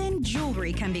equipment, even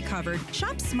jewelry can be covered.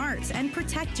 Shop smart and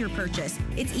protect your purchase.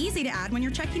 It's easy to add when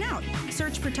you're checking out.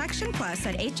 Search Protection Plus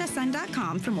at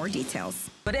hsn.com for more details.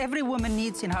 What every woman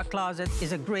needs in her closet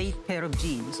is a great pair of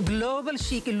jeans. Global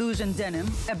Chic Illusion Denim,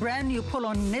 a brand new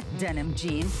pull-on knit denim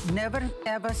jean, never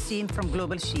ever seen from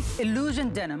Global Chic. Illusion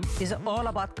Denim is all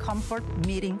about comfort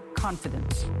meeting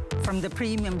confidence. From the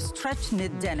premium stretch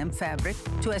knit denim fabric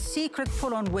to a secret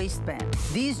pull-on waistband,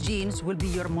 these jeans will be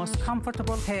your most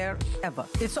comfortable pair ever.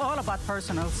 It's all about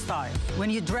personal style. When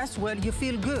you dress well, you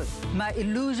feel good. My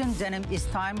Illusion Denim is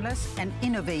timeless and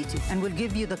innovative and will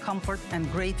give you the comfort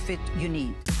and great fit you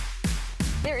need.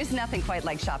 There is nothing quite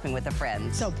like shopping with a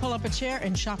friend. So pull up a chair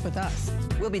and shop with us.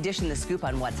 We'll be dishing the scoop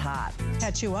on what's hot.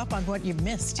 Catch you up on what you've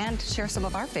missed. And share some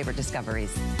of our favorite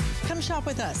discoveries. Come shop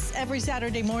with us every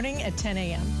Saturday morning at 10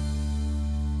 a.m.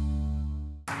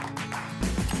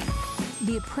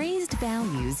 The appraised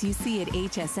values you see at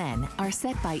HSN are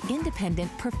set by independent,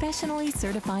 professionally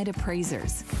certified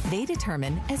appraisers. They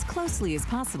determine, as closely as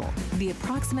possible, the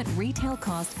approximate retail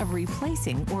cost of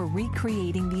replacing or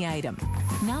recreating the item,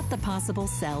 not the possible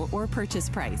sell or purchase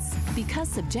price. Because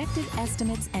subjective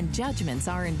estimates and judgments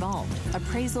are involved,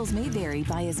 appraisals may vary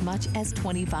by as much as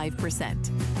 25%.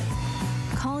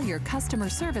 Call your customer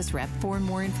service rep for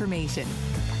more information.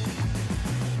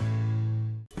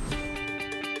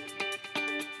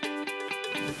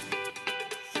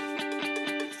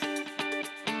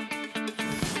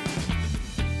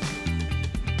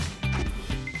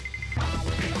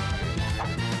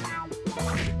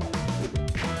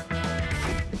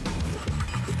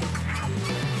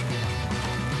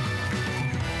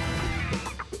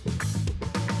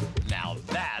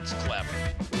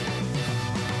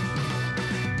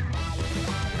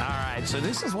 So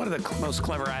this is one of the most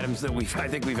clever items that I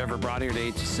think we've ever brought here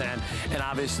to HSN. And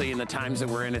obviously in the times that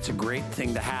we're in, it's a great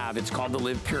thing to have. It's called the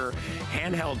Live Pure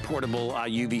handheld portable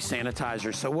UV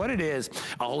sanitizer. So what it is,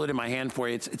 I'll hold it in my hand for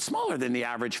you. It's smaller than the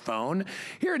average phone.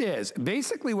 Here it is.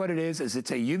 Basically what it is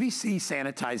it's a UVC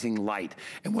sanitizing light.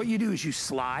 And what you do is you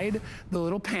slide the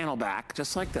little panel back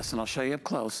just like this, and I'll show you up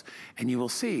close, and you will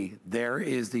see there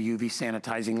is the UV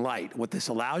sanitizing light. What this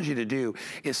allows you to do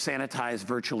is sanitize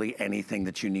virtually anything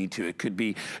that you need to. It could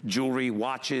be jewelry,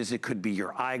 watches, it could be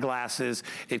your eyeglasses,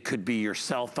 it could be your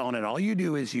cell phone, and all you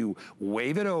do is you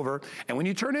wave it over, and when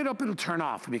you turn it up, it'll turn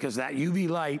off, because that UV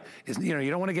light is,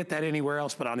 you don't want to get that anywhere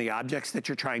else but on the objects that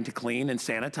you're trying to clean and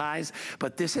sanitize.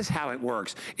 But this is how it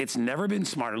works. It's never been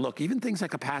smarter. Look, even things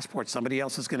like a passport somebody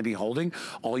else is going to be holding,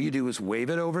 all you do is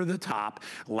wave it over the top,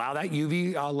 allow that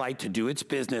UV light to do its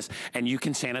business, and you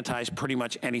can sanitize pretty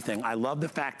much anything. I love the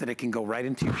fact that it can go right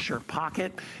into your shirt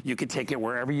pocket. You can take it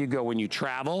wherever you go when you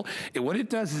travel. What it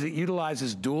does is it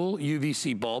utilizes dual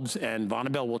UVC bulbs, and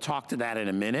Vonabelle will talk to that in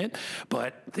a minute.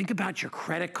 But think about your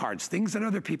credit cards, things that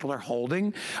other people are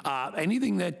holding,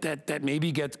 anything that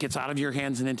maybe gets out of your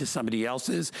hands and into somebody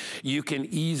else's, you can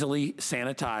easily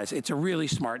sanitize. It's a really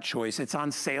smart choice. It's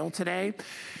on sale today.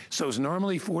 So it's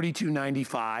normally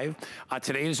 $42.95.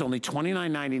 Today it is only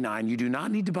 $29.99. You do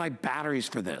not need to buy batteries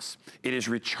for this. It is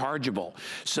rechargeable.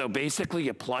 So basically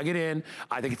you plug it in,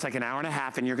 I think it's like an hour and a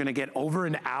half, and you're gonna get over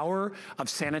an hour of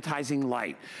sanitizing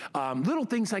light. Little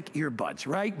things like earbuds,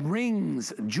 right?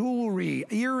 Rings, jewelry,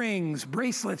 earrings,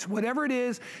 bracelets, whatever it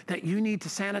is that you need to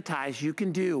sanitize, you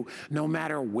can do no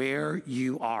matter where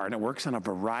you are. And it works on a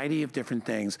variety of different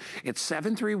things. It's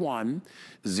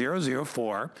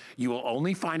 731-004. You will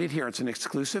only find it here. It's an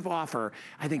exclusive offer.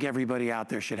 I think everybody out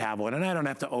there should have one. And I don't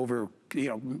have to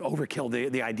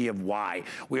overkill the idea of why.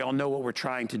 We all know what we're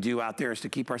trying to do out there is to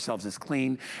keep ourselves as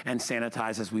clean and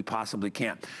sanitized as we possibly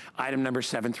can. Item number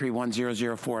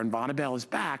 731-004, and Vonabelle is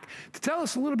back to tell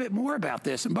us a little bit more about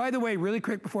this. And by the way, really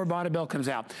quick before Vonabelle comes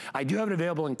out, I do have it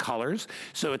available in colors.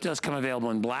 So it does come available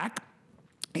in black,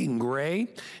 in gray,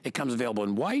 it comes available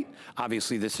in white.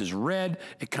 Obviously this is red.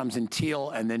 It comes in teal,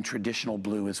 and then traditional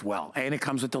blue as well. And it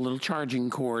comes with the little charging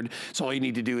cord. So all you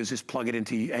need to do is just plug it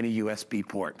into any USB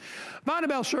port.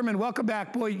 Vonabelle Sherman, welcome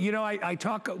back. Boy, I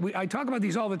talk about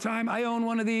these all the time. I own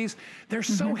one of these. They're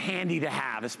so handy to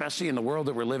have, especially in the world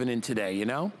that we're living in today,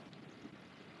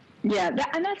 Yeah,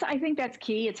 I think that's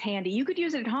key. It's handy. You could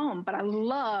use it at home, but I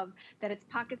love that it's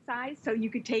pocket size, so you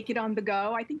could take it on the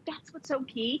go. I think that's what's so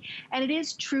key. And it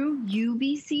is true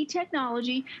UVC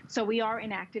technology, so we are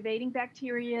inactivating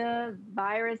bacteria,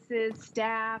 viruses,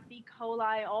 staph, E.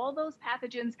 coli, all those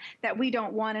pathogens that we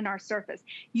don't want in our surface.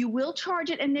 You will charge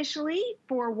it initially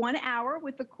for 1 hour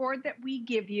with the cord that we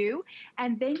give you,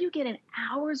 and then you get an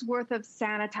hour's worth of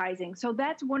sanitizing. So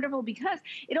that's wonderful because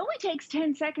it only takes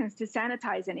 10 seconds to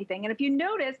sanitize anything. everything. And if you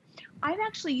notice, I'm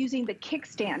actually using the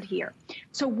kickstand here.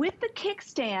 So with the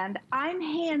kickstand, I'm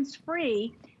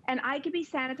hands-free, and I could be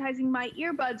sanitizing my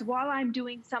earbuds while I'm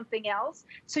doing something else.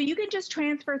 So you can just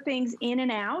transfer things in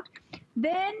and out.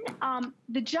 Then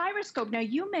the gyroscope, now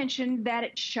you mentioned that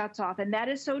it shuts off, and that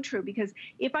is so true, because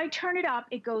if I turn it up,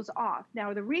 it goes off.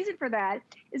 Now the reason for that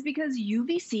is because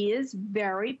UVC is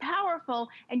very powerful,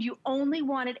 and you only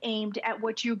want it aimed at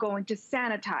what you're going to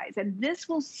sanitize. And this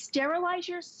will sterilize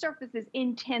your surfaces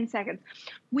in 10 seconds.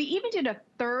 We even did a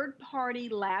third-party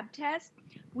lab test.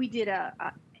 We did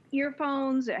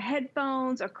earphones,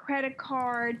 headphones, a credit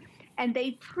card, and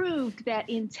they proved that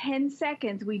in 10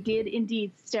 seconds, we did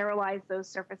indeed sterilize those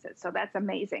surfaces. So that's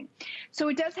amazing. So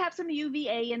it does have some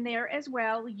UVA in there as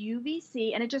well,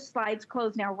 UVC, and it just slides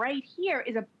closed. Now right here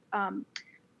is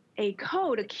a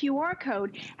code, a QR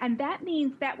code, and that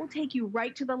means that will take you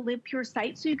right to the Live Pure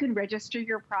site so you can register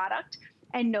your product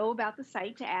and know about the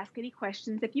site to ask any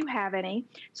questions if you have any.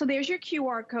 So there's your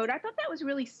QR code. I thought that was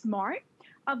really smart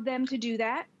of them to do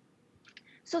that.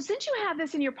 So since you have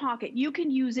this in your pocket, you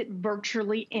can use it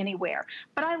virtually anywhere.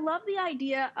 But I love the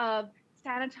idea of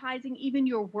sanitizing even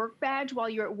your work badge while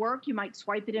you're at work. You might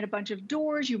swipe it in a bunch of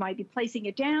doors. You might be placing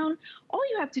it down. All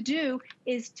you have to do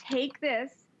is take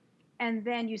this, and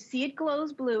then you see it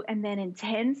glows blue, and then in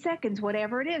 10 seconds,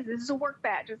 whatever it is, this is a work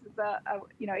badge, this is a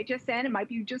HSN, it might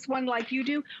be just one like you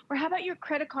do, or how about your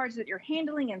credit cards that you're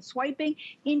handling and swiping?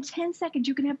 In 10 seconds,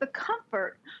 you can have the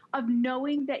comfort of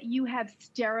knowing that you have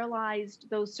sterilized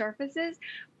those surfaces,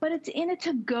 but it's in a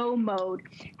to-go mode.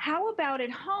 How about at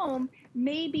home,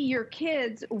 maybe your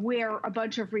kids wear a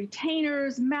bunch of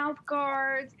retainers, mouth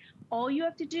guards. All you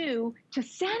have to do to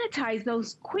sanitize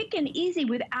those quick and easy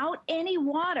without any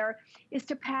water is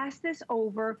to pass this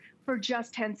over for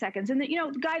just 10 seconds. And,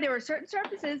 Guy, there are certain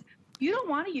surfaces you don't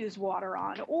want to use water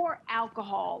on, or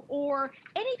alcohol, or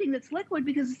anything that's liquid,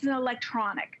 because it's an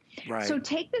electronic. Right. So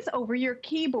take this over your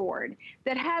keyboard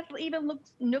that has even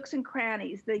nooks and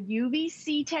crannies. The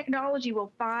UVC technology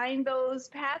will find those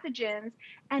pathogens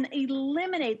and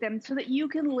eliminate them so that you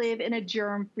can live in a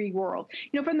germ-free world.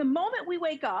 From the moment we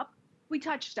wake up, we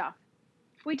touch stuff.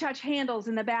 We touch handles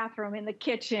in the bathroom, in the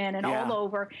kitchen, and all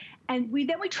over. And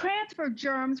then we transfer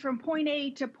germs from point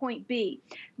A to point B.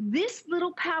 This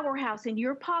little powerhouse in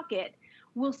your pocket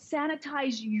will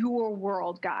sanitize your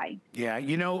world, Guy. Yeah,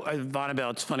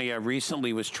 Vonabelle, it's funny, I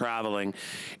recently was traveling,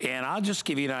 and I'll just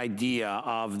give you an idea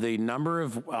of the number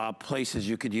of places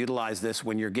you could utilize this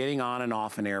when you're getting on and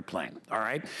off an airplane, all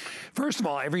right? First of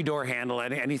all, every door handle,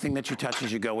 anything that you touch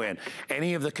as you go in,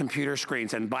 any of the computer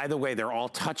screens, and by the way, they're all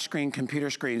touchscreen computer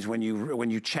screens when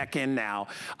you check in now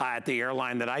at the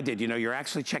airline that I did. You're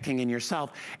actually checking in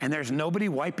yourself, and there's nobody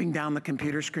wiping down the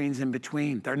computer screens in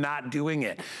between. They're not doing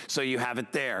it, so you have it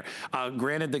there.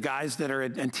 Granted, the guys that are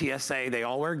in TSA, they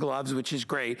all wear gloves, which is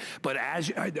great, but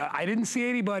I didn't see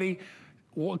anybody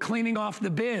cleaning off the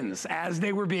bins as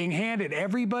they were being handed.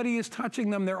 Everybody is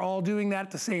touching them. They're all doing that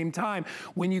at the same time.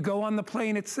 When you go on the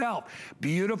plane itself,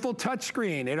 beautiful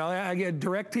touchscreen. I get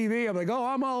DirecTV. I'm like, oh,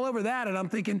 I'm all over that. And I'm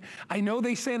thinking, I know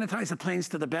they sanitize the planes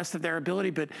to the best of their ability,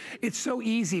 but it's so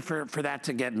easy for that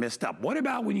to get messed up. What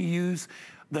about when you use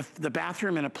the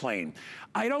bathroom in a plane?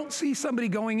 I don't see somebody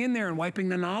going in there and wiping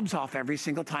the knobs off every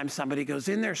single time somebody goes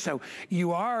in there. So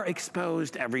you are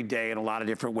exposed every day in a lot of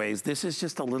different ways. This is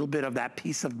just a little bit of that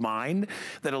peace of mind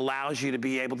that allows you to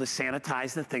be able to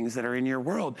sanitize the things that are in your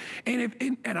world.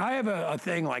 And I have a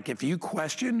thing, like, if you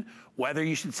question whether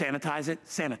you should sanitize it,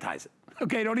 sanitize it.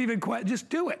 Okay, don't even just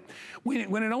do it.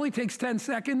 When it only takes 10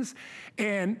 seconds,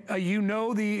 and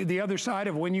the other side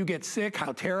of when you get sick,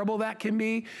 how terrible that can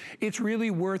be, it's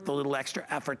really worth the little extra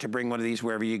effort to bring one of these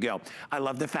wherever you go. I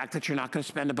love the fact that you're not going to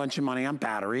spend a bunch of money on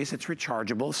batteries. It's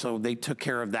rechargeable, so they took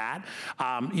care of that.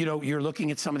 You're looking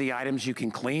at some of the items you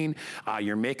can clean,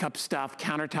 your makeup stuff,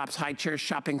 countertops, high chairs,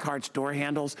 shopping carts, door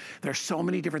handles. There's so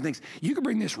many different things. You can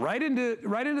bring this right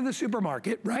into the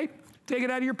supermarket, right? Take it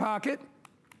out of your pocket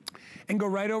and go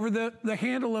right over the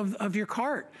handle of your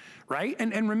cart, right?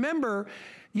 And remember,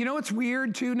 it's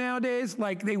weird too nowadays,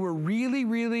 like they were really,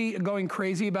 really going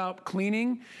crazy about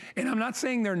cleaning. And I'm not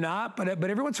saying they're not, but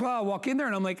every once in a while I walk in there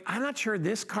and I'm like, I'm not sure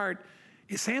this cart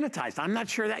is sanitized. I'm not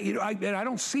sure that, I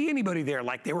don't see anybody there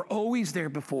like they were always there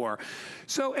before.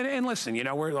 So, and listen,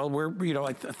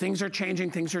 things are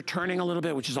changing, things are turning a little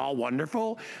bit, which is all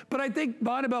wonderful. But I think,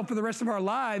 Vonabelle, for the rest of our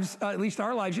lives, at least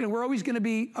our lives, we're always going to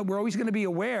be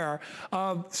aware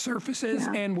of surfaces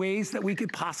and ways that we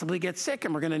could possibly get sick,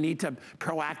 and we're going to need to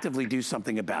proactively do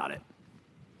something about it.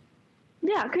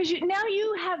 Yeah, because now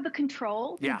you have the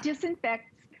control to disinfect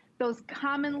those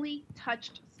commonly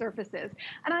touched surfaces.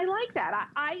 And I like that.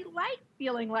 I like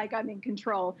feeling like I'm in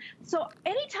control. So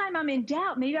anytime I'm in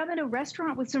doubt, maybe I'm in a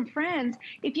restaurant with some friends,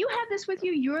 if you have this with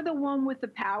you, you're the one with the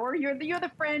power. You're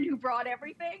the friend who brought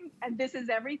everything, and this is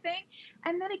everything.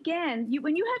 And then again,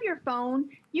 when you have your phone,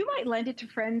 you might lend it to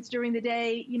friends during the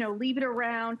day, you know, leave it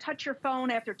around, touch your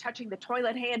phone after touching the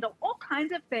toilet handle, all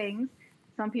kinds of things.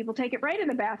 Some people take it right in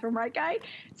the bathroom, right, Guy?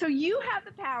 So you have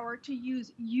the power to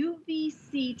use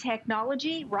UVC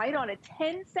technology right on it.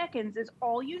 10 seconds is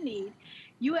all you need.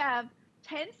 You have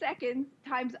 10 seconds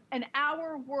times an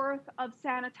hour worth of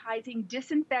sanitizing,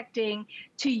 disinfecting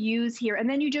to use here. And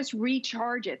then you just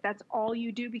recharge it. That's all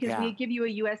you do, because we give you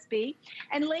a USB.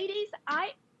 And ladies,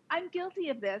 I'm guilty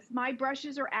of this. My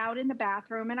brushes are out in the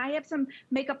bathroom, and I have some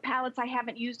makeup palettes I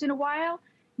haven't used in a while.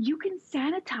 You can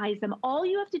sanitize them. All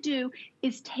you have to do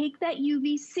is take that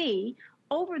UVC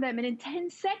over them, and in 10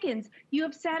 seconds, you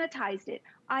have sanitized it.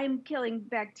 I'm killing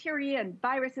bacteria and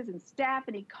viruses and staph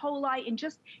and E. coli. And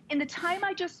just in the time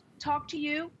I just talked to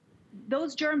you,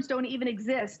 those germs don't even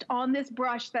exist on this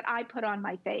brush that I put on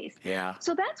my face. Yeah.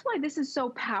 So that's why this is so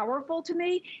powerful to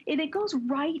me. And it goes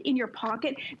right in your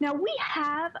pocket. Now, we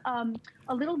have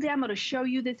a little demo to show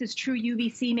you this is true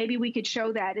UVC. Maybe we could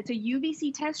show that. It's a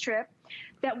UVC test strip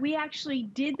that we actually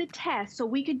did the test so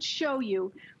we could show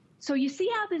you. So you see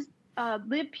how this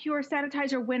Live Pure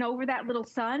sanitizer went over that little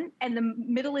sun and the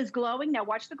middle is glowing? Now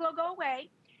watch the glow go away.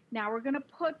 Now we're going to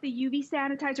put the UV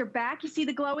sanitizer back. You see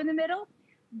the glow in the middle?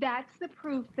 That's the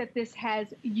proof that this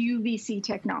has UVC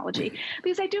technology.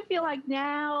 Because I do feel like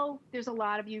now there's a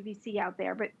lot of UVC out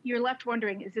there, but you're left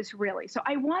wondering, is this really? So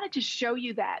I wanted to show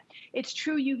you that. It's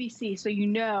true UVC, so you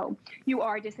know you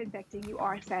are disinfecting, you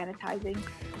are sanitizing.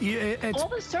 Yeah, all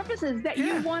the surfaces that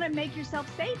you want to make yourself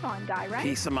safe on, Guy, right?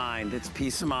 Peace of mind. It's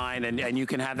peace of mind, and you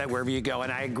can have that wherever you go.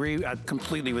 And I agree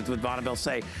completely with what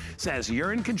Vonabelle says.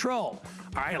 You're in control.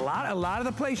 All right, a lot of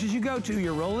the places you go to,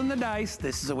 you're rolling the dice.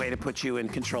 This is a way to put you in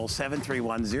control.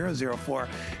 731-004.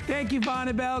 Thank you,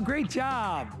 Vonabelle. Great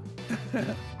job.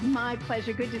 My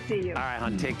pleasure. Good to see you. All right,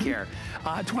 hon. Take care.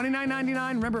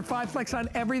 $29.99. Remember, 5 flex on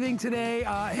everything today.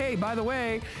 Hey, by the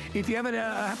way, if you happen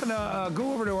to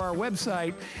go over to our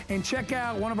website and check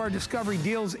out one of our Discovery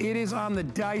deals, it is on the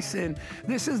Dyson.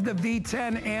 This is the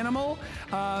V10 Animal.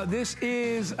 This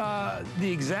is the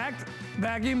exact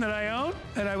vacuum that I own,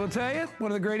 and I will tell you,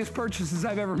 one of the greatest purchases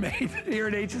I've ever made here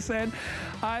at HSN.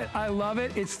 I love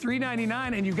it. It's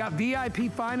 $399, and you've got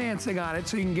VIP financing on it,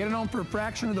 so you can get it home for a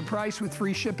fraction of the price with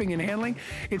free shipping and handling.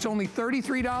 It's only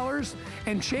 $33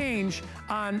 and change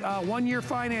on 1-year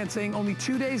financing. Only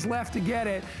 2 days left to get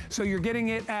it, so you're getting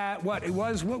it at what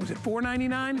was it,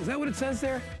 $499? Is that what it says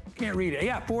there? Can't read it.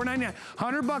 Yeah, $499.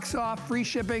 $100 off, free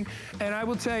shipping, and I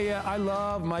will tell you, I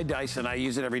love my Dyson. I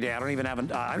use it every day. I don't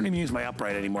even use my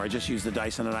upright anymore. I just use the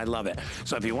Dyson, and I love it.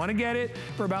 So if you want to get it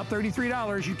for about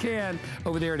 $33, you can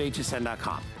over there at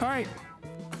hsn.com. All right,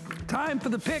 time for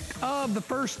the pick of the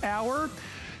first hour.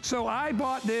 So I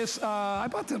bought this, I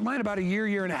bought the line about a year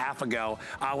and a half ago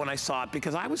when I saw it,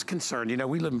 because I was concerned. You know,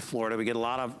 we live in Florida. We get a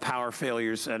lot of power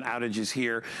failures and outages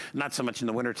here, not so much in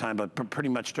the wintertime, but pretty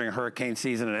much during hurricane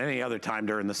season and any other time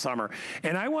during the summer.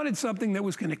 And I wanted something that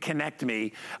was going to connect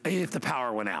me if the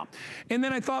power went out. And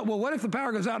then I thought, well, what if the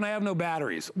power goes out and I have no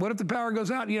batteries? What if the power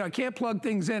goes out and, you know, I can't plug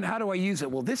things in? How do I use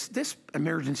it? Well, this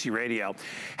emergency radio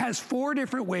has 4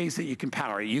 different ways that you can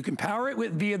power it. You can power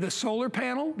it via the solar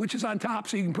panel, which is on top,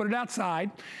 so you can put it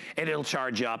outside and it'll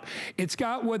charge up. It's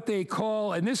got what they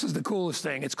call, and this is the coolest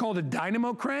thing, it's called a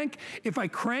dynamo crank. If I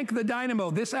crank the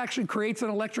dynamo, this actually creates an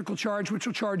electrical charge which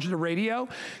will charge the radio.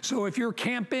 So if you're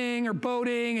camping or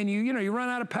boating and you run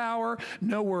out of power,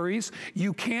 no worries.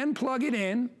 You can plug it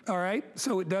in, all right?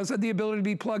 So it does have the ability to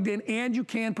be plugged in, and you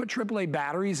can put AAA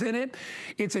batteries in it.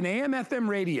 It's an AM/FM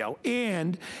radio,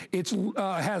 and it's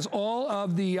has all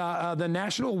of the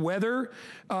national weather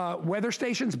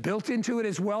stations built into it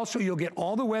as well, so you'll get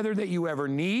all the weather that you ever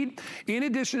need. In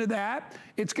addition to that,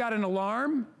 it's got an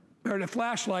alarm or a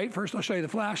flashlight. First, I'll show you the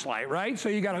flashlight, right? So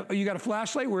you got a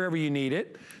flashlight wherever you need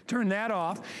it. Turn that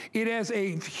off. It has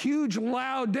a huge,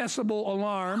 loud decibel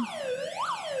alarm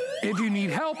if you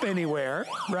need help anywhere,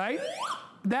 right?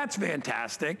 That's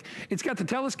fantastic. It's got the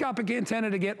telescopic antenna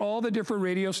to get all the different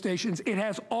radio stations. It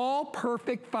has all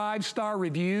perfect 5-star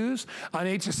reviews on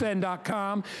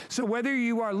hsn.com. So whether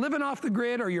you are living off the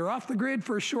grid or you're off the grid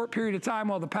for a short period of time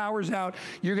while the power's out,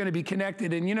 you're going to be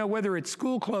connected. And whether it's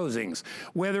school closings,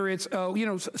 whether it's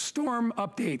storm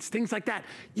updates, things like that,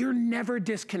 you're never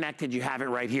disconnected. You have it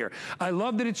right here. I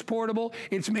love that it's portable.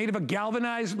 It's made of a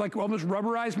galvanized, like almost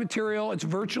rubberized material. It's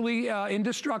virtually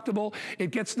indestructible. It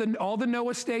gets all the NOAA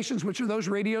NOAA stations, which are those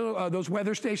those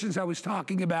weather stations I was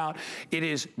talking about. It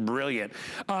is brilliant.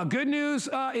 Good news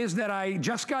is that I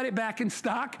just got it back in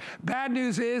stock. Bad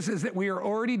news is that we are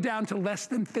already down to less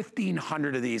than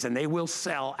 1,500 of these, and they will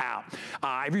sell out.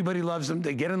 Everybody loves them.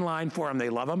 They get in line for them. They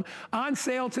love them. On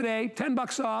sale today,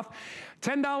 $10 off.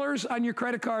 $10 on your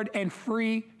credit card and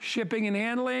free shipping and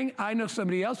handling. I know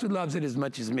somebody else who loves it as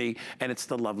much as me, and it's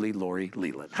the lovely Lori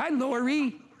Leland. Hi,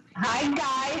 Lori. Hi,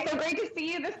 guys. So great to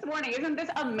see you this morning. Isn't this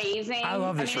amazing? I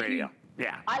love this radio.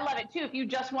 Yeah. I love it too. If you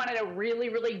just wanted a really,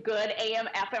 really good AM,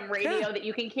 FM radio that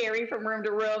you can carry from room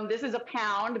to room, this is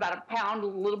about a pound, a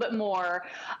little bit more,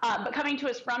 but coming to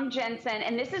us from Jensen.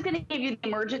 And this is going to give you the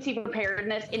emergency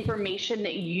preparedness information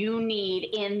that you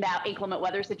need in that inclement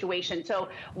weather situation. So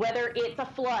whether it's a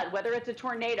flood, whether it's a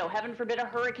tornado, heaven forbid a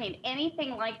hurricane,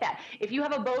 anything like that. If you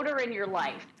have a boater in your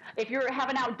life, if you have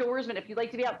an outdoorsman, if you like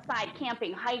to be outside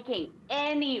camping, hiking,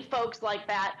 any folks like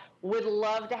that would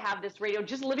love to have this radio.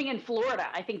 Just living in Florida,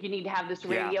 I think you need to have this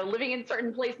radio. Living in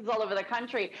certain places all over the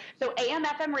country. So AM,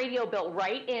 FM radio built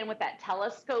right in with that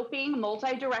telescoping,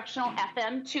 multi-directional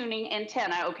FM tuning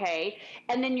antenna, okay?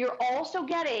 And then you're also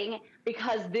getting,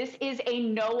 because this is a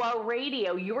NOAA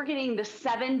radio, you're getting the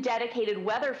 7 dedicated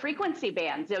weather frequency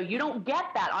bands. So you don't get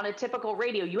that on a typical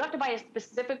radio. You have to buy a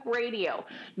specific radio.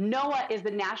 NOAA is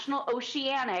the National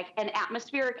Oceanic and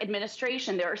Atmospheric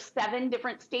Administration. There are 7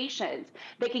 different stations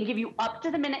that can give you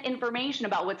up-to-the-minute information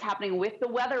about what's happening with the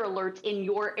weather alerts in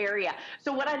your area.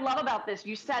 So what I love about this,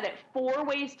 you said it, 4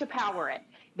 ways to power it.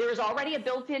 There's already a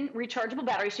built-in rechargeable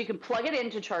battery, so you can plug it in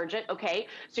to charge it, okay?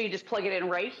 So you just plug it in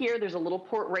right here. There's a little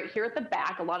port right here at the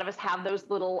back. A lot of us have those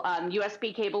little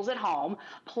USB cables at home.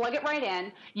 Plug it right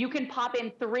in. You can pop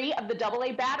in 3 of the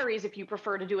AA batteries if you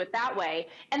prefer to do it that way.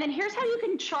 And then here's how you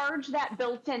can charge that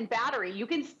built-in battery. You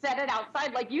can set it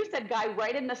outside, like you said, Guy,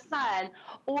 right in the sun,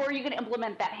 or you can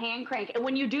implement that hand crank. And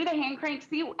when you do the hand crank,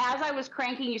 see, as I was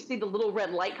cranking, you see the little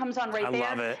red light comes on right there? I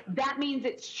love it. That means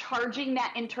it's charging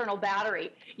that internal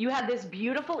battery. You have this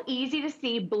beautiful, easy to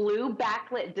see blue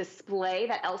backlit display,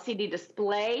 that LCD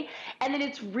display, and then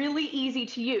it's really easy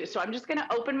to use. So I'm just going to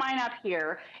open mine up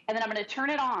here, and then I'm going to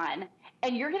turn it on,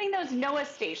 and you're getting those NOAA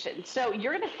stations. So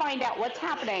you're going to find out what's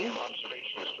happening.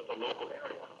 Observations for the local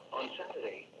area on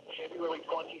Saturday, February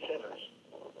 27th.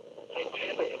 St.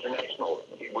 Tampa International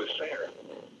was there.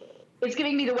 It's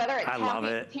giving me the weather at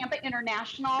Tampa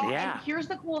International. Yeah. And here's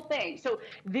the cool thing. So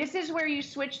this is where you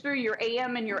switch through your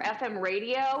AM and your FM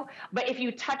radio. But if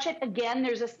you touch it again,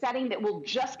 there's a setting that will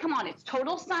just come on. It's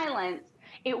total silence.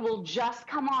 It will just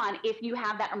come on if you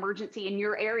have that emergency in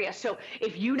your area. So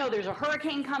if you know there's a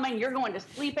hurricane coming, you're going to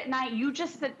sleep at night, you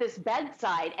just sit this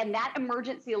bedside and that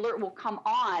emergency alert will come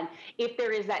on if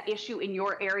there is that issue in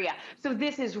your area. So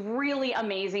this is really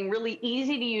amazing, really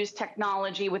easy to use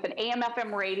technology with an AM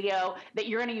FM radio that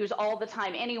you're going to use all the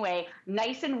time anyway,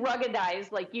 nice and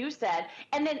ruggedized like you said.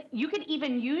 And then you can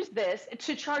even use this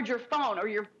to charge your phone or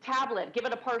your tablet, give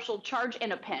it a partial charge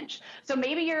in a pinch. So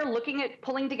maybe you're looking at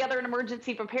pulling together an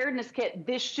emergency preparedness kit.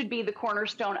 This should be the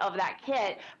cornerstone of that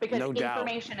kit because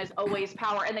information is always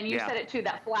power. And then you said it too,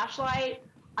 that flashlight.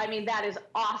 I mean, that is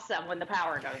awesome when the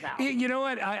power goes out. You know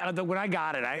what? When I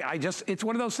got it, I just, it's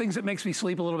one of those things that makes me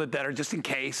sleep a little bit better just in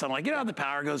case. I'm like, you know, the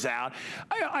power goes out.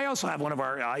 I also have one of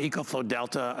our EcoFlow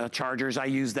Delta chargers. I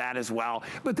use that as well.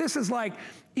 But this is like,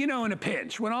 you know, in a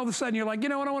pinch, when all of a sudden you're like, you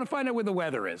know what, I want to find out where the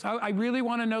weather is. I really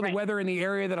want to know the weather in the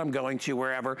area that I'm going to,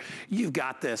 wherever. You've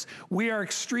got this. We are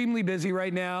extremely busy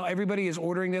right now. Everybody is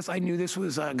ordering this. I knew this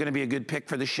was going to be a good pick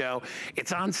for the show.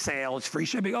 It's on sale. It's free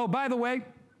shipping. Oh, by the way,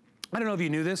 I don't know if you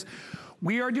knew this.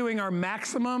 We are doing our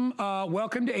maximum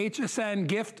welcome to HSN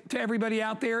gift to everybody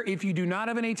out there. If you do not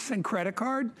have an HSN credit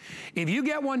card, if you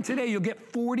get one today, you'll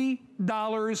get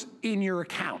 $40 in your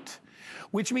account,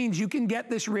 which means you can get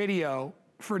this radio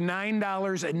for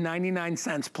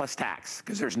 $9.99 plus tax,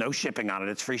 because there's no shipping on it.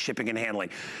 It's free shipping and handling.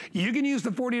 You can use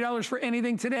the $40 for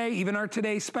anything today, even our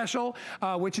today's special,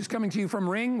 which is coming to you from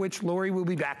Ring, which Lori will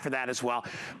be back for that as well.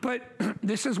 But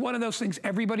this is one of those things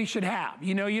everybody should have.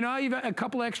 You know, you've got a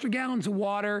couple extra gallons of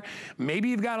water. Maybe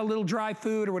you've got a little dry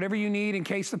food or whatever you need in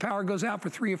case the power goes out for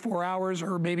 3 or 4 hours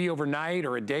or maybe overnight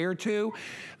or a day or two.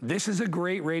 This is a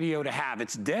great radio to have.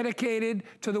 It's dedicated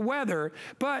to the weather,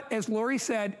 but as Lori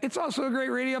said, it's also a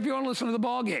great radio if you want to listen to the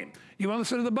ball game. You want to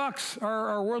listen to the Bucks,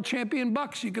 our world champion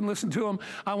Bucks, you can listen to them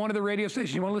on one of the radio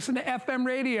stations. You want to listen to FM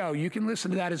radio, you can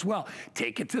listen to that as well.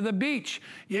 Take it to the beach.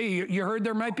 You heard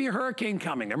there might be a hurricane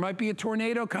coming. There might be a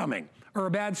tornado coming. or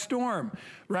a bad storm,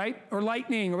 right? Or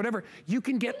lightning or whatever. You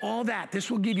can get all that. This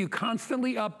will give you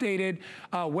constantly updated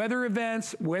weather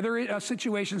events, weather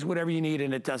situations, whatever you need,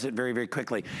 and it does it very, very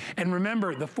quickly. And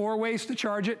remember, the 4 ways to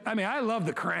charge it. I mean, I love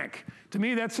the crank. To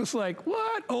me, that's just like,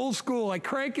 what? Old school. Like,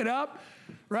 crank it up,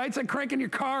 right? It's like cranking your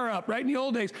car up, right? In the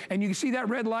old days. And you see that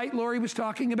red light Lori was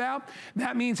talking about?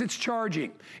 That means it's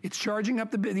charging. It's charging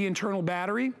up the internal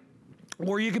battery.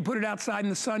 Or you can put it outside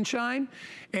in the sunshine,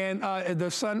 and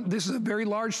this is a very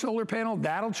large solar panel.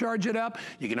 That'll charge it up.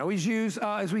 You can always use,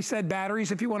 as we said,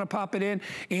 batteries if you want to pop it in,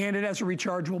 and it has a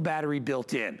rechargeable battery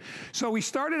built in. So we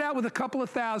started out with a couple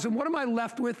of thousand. What am I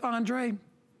left with, Andre?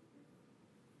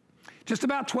 Just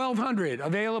about 1,200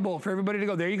 available for everybody to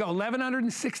go. There you go,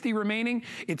 1,160 remaining.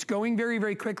 It's going very,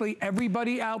 very quickly.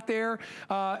 Everybody out there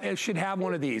should have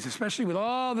one of these, especially with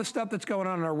all the stuff that's going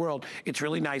on in our world. It's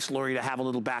really nice, Lori, to have a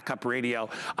little backup radio.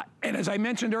 And as I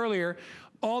mentioned earlier,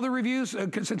 all the reviews,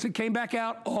 since it came back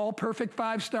out, all perfect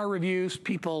 5-star reviews.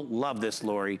 People love this,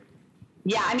 Lori.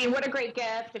 Yeah, I mean, what a great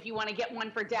gift. If you want to get one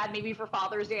for Dad, maybe for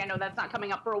Father's Day. I know that's not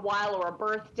coming up for a while, or a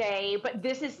birthday, but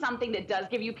this is something that does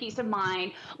give you peace of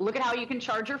mind. Look at how you can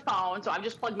charge your phone. So I've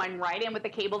just plugged mine right in with the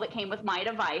cable that came with my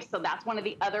device. So that's one of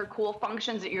the other cool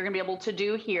functions that you're going to be able to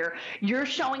do here. You're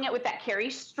showing it with that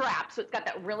carry strap. So it's got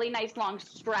that really nice long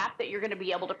strap that you're going to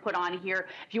be able to put on here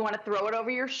if you want to throw it over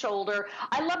your shoulder.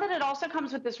 I love that it also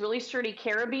comes with this really sturdy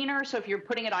carabiner. So if you're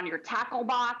putting it on your tackle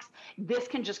box, this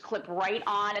can just clip right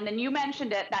on. And then you mentioned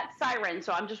it, that siren,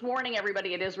 so I'm just warning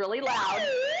everybody, it is really loud.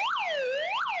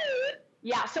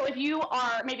 Yeah, so if you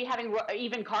are maybe having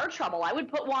even car trouble, I would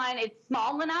put one, it's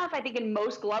small enough, I think in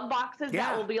most glove boxes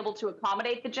that will be able to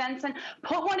accommodate the Jensen.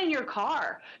 Put one in your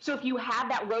car. So if you have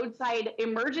that roadside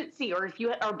emergency, or if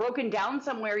you are broken down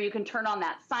somewhere, you can turn on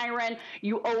that siren.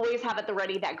 You always have at the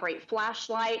ready that great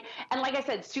flashlight. And like I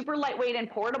said, super lightweight and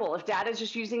portable. If Dad is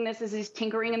just using this as he's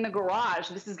tinkering in the garage,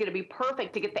 this is going to be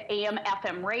perfect to get the AM,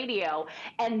 FM radio,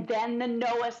 and then the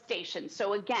NOAA station.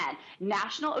 So again,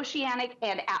 National Oceanic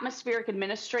and Atmospheric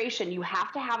Administration, you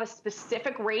have to have a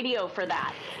specific radio for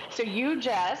that. So you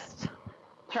just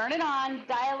turn it on,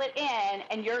 dial it in,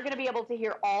 and you're going to be able to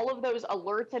hear all of those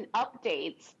alerts and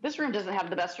updates. This room doesn't have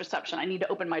the best reception. I need to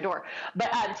open my door.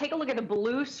 But take a look at the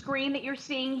blue screen that you're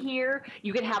seeing here.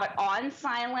 You can have it on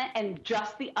silent, and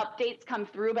just the updates come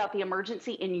through about the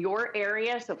emergency in your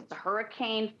area. So if it's a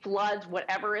hurricane, floods,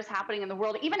 whatever is happening in the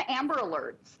world, even Amber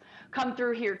Alerts come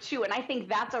through here too. And I think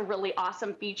that's a really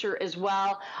awesome feature as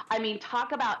well. I mean,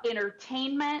 talk about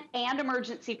entertainment and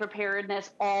emergency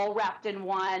preparedness all wrapped in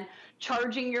one.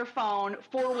 Charging your phone,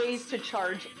 4 ways to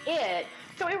charge it.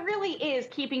 So it really is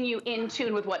keeping you in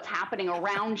tune with what's happening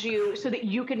around you so that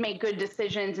you can make good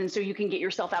decisions, and so you can get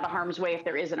yourself out of harm's way if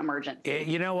there is an emergency.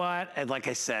 You know what? Like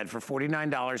I said, for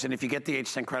 $49, and if you get the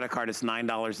HSN credit card, it's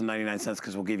 $9.99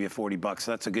 because we'll give you $40.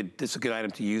 So that's a good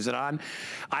item to use it on.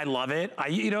 I love it.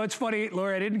 You know, it's funny,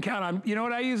 Lori, I didn't count on, you know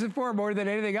what I use it for more than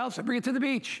anything else? I bring it to the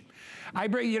beach. I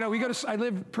bring, you know, I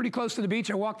live pretty close to the beach.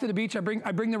 I walk to the beach. I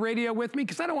bring the radio with me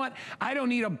because I don't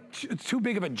need too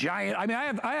big of a giant. I mean,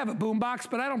 I have a boom box,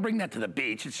 but I don't bring that to the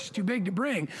beach. It's just too big to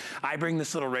bring. I bring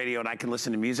this little radio, and I can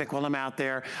listen to music while I'm out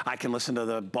there. I can listen to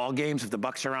the ball games. If the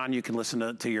Bucks are on, you can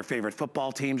listen to your favorite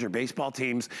football teams or baseball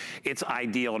teams. It's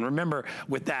ideal. And remember,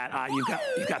 with that, you've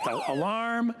got the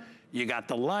alarm, you got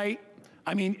the light.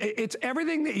 I mean, it's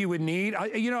everything that you would need.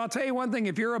 You know, I'll tell you one thing.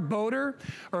 If you're a boater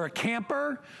or a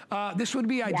camper, this would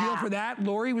be ideal for that.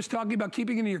 Lori was talking about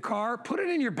keeping it in your car. Put it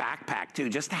in your backpack, too,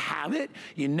 just to have it.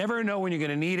 You never know when you're going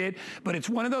to need it. But it's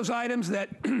one of those items that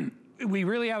we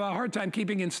really have a hard time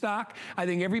keeping in stock. I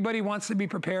think everybody wants to be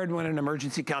prepared when an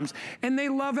emergency comes. And they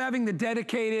love having the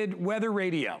dedicated weather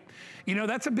radio. You know,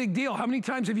 that's a big deal. How many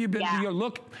times have you been,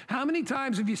 how many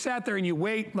times have you sat there and you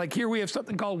wait? Like here we have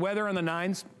something called Weather on the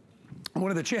Nines. One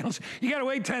of the channels, you got to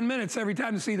wait 10 minutes every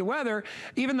time to see the weather,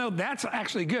 even though that's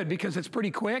actually good because it's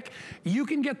pretty quick. You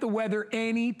can get the weather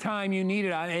anytime you need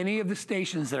it on any of the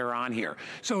stations that are on here.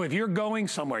 So if you're going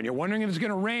somewhere and you're wondering if it's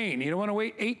going to rain, you don't want to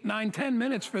wait 8, 9, 10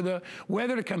 minutes for the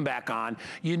weather to come back on.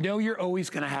 You know you're always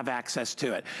going to have access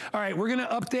to it. All right, we're going to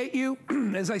update you.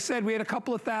 As I said, we had a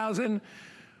couple of thousand.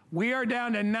 We are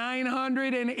down to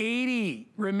 980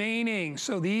 remaining.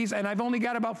 So these, and I've only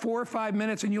got about 4 or 5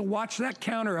 minutes, and you'll watch that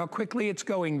counter, how quickly it's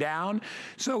going down.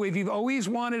 So if you've always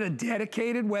wanted a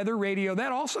dedicated weather radio,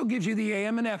 that also gives you the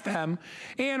AM and FM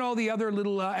and all the other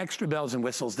little extra bells and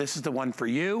whistles. This is the one for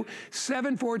you.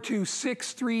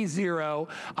 742-630,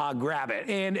 grab it.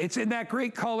 And it's in that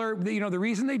great color. You know, the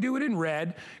reason they do it in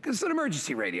red, because it's an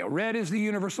emergency radio. Red is the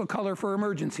universal color for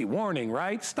emergency, warning,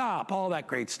 right? Stop, all that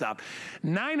great stuff.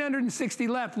 900 960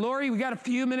 left. Lori, we got a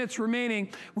few minutes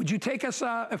remaining. Would you take us,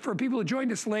 for people who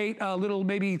joined us late, a little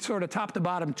maybe sort of top to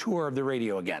bottom tour of the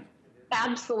radio again?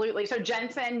 Absolutely. So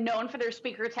Jensen, known for their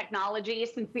speaker technology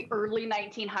since the early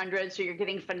 1900s. So you're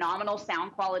getting phenomenal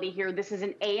sound quality here. This is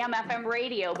an AM/FM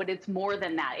radio, but it's more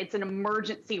than that. It's an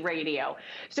emergency radio.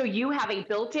 So you have a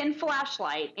built-in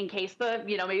flashlight in case the,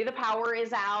 maybe the power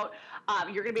is out.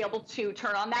 You're going to be able to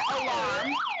turn on that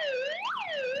alarm.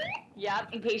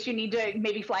 Yep, in case you need to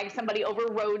maybe flag somebody over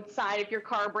roadside if your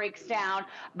car breaks down.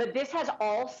 But this has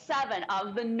all 7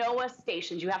 of the NOAA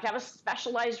stations. You have to have a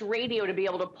specialized radio to be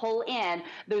able to pull in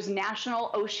those National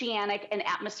Oceanic and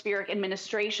Atmospheric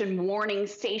Administration warning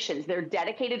stations. They're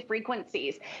dedicated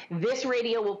frequencies. This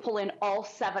radio will pull in all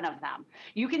 7 of them.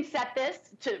 You can set this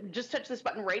to just touch this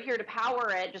button right here to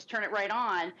power it, just turn it right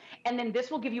on, and then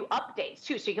this will give you updates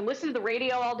too. So you can listen to the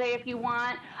radio all day if you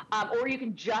want, or you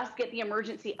can just get the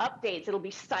emergency updates. It'll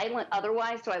be silent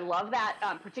otherwise, so I love that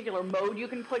particular mode you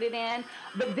can put it in.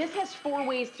 But this has 4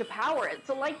 ways to power it.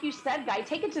 So like you said, Guy,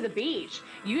 take it to the beach.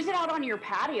 Use it out on your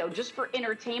patio just for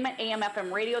entertainment, AM/FM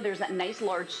radio. There's that nice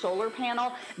large solar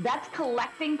panel. That's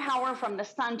collecting power from the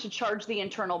sun to charge the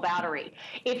internal battery.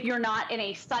 If you're not in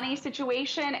a sunny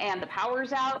situation and the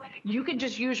power's out, you can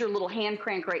just use your little hand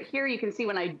crank right here. You can see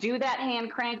when I do that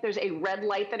hand crank, there's a red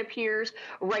light that appears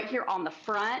right here on the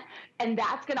front. And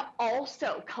that's going to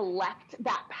also collect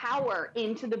that power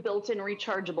into the built-in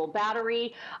rechargeable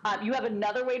battery. You have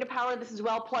another way to power this as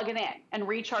well. Plug it in and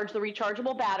recharge the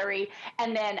rechargeable battery.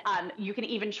 And then you can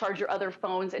even charge your other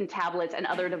phones and tablets and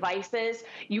other devices.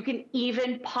 You can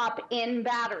even pop in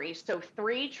batteries. So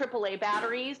 3 AAA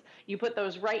batteries. You put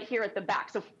those right here at the back.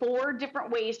 So 4 different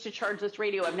ways to charge this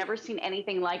radio. I've never seen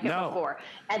anything like it before.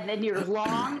 And then your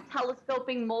long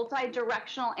telescoping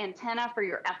multi-directional antenna for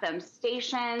your FM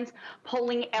stations,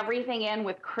 pulling everything in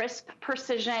with crisp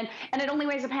precision, and it only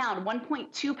weighs a pound,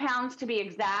 1.2 pounds to be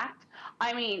exact.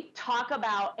 I mean, talk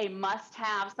about a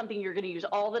must-have, something you're going to use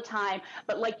all the time.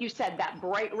 But like you said, that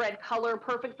bright red color,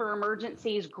 perfect for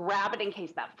emergencies. Grab it in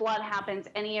case that flood happens,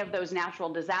 any of those natural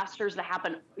disasters that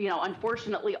happen,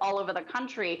 unfortunately all over the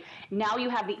country. Now you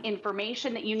have the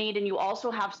information that you need, and you also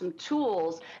have some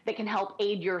tools that can help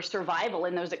aid your survival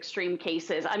in those extreme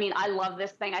cases. I mean, I love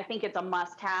this thing. I think it's a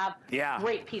must-have. Yeah.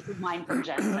 Great peace of mind for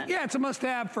Jensen. Yeah, it's a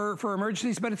must-have for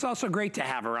emergencies, but it's also great to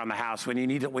have around the house when you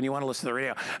need it, when you want to listen to the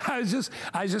radio.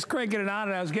 I was just cranking it on,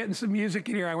 and I was getting some music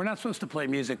in here. We're not supposed to play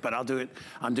music, but I'll do it.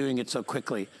 I'm doing it so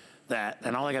quickly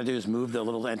and all I got to do is move the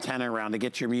little antenna around to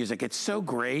get your music. It's so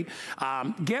great.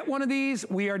 Get one of these.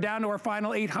 We are down to our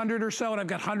final 800 or so, and I've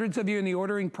got hundreds of you in the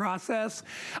ordering process.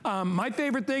 My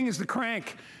favorite thing is the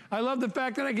crank. I love the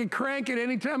fact that I can crank it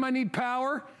anytime I need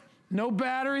power. No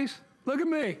batteries. Look at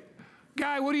me.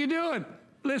 Guy, what are you doing?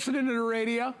 Listening to the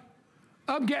radio.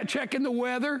 I'm checking the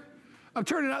weather. I'm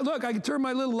turning out. Look, I can turn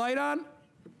my little light on.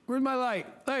 Where's my light?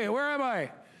 Hey, where am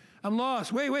I? I'm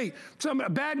lost. Wait. A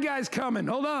bad guy's coming.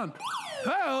 Hold on.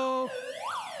 Uh-oh.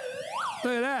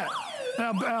 Look at that.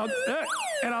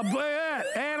 And I'll play that.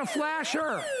 And a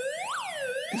flasher.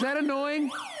 Is that annoying?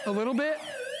 A little bit?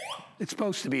 It's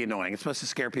supposed to be annoying. It's supposed to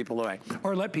scare people away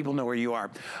or let people know where you are.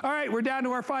 All right, we're down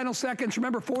to our final seconds.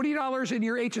 Remember, $40 in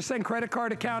your HSN credit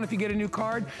card account if you get a new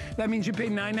card. That means you pay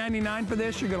 $9.99 for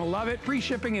this. You're going to love it. Free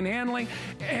shipping and handling.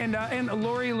 And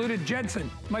Lori alluded,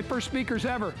 Jensen, my first speakers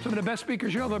ever. Some of the best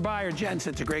speakers you'll ever buy are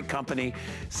Jensen. It's a great company.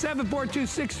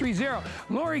 742-630.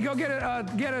 Lori, go get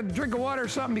a drink of water or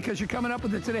something because you're coming up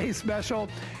with today's special.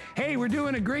 Hey, we're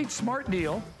doing a great smart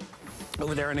deal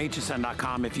over there on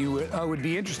hsn.com if you would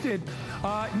be interested.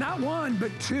 Not 1, but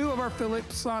 2 of our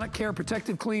Philips Sonic Care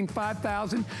Protective Clean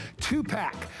 5000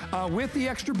 2-pack. With the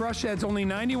extra brush heads, only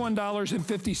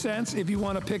 $91.50 if you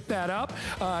want to pick that up.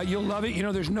 You'll love it.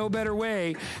 There's no better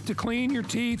way to clean your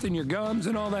teeth and your gums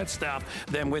and all that stuff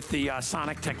than with the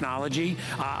Sonic technology.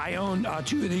 I own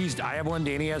 2 of these. I have one.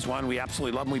 Danny has one. We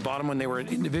absolutely love them. We bought them when they were an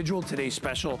individual. Today's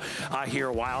special here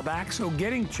a while back. So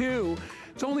getting 2,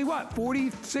 it's only what,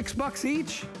 $46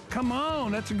 each? Come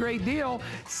on, that's a great deal.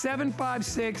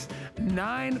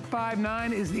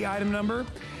 756-959 is the item number,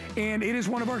 and it is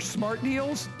one of our smart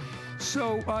deals.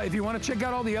 So if you want to check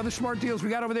out all the other smart deals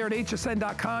we got over there at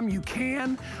hsn.com, you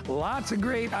can. Lots of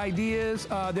great ideas.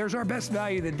 There's our best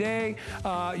value of the day.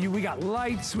 We got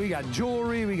lights, we got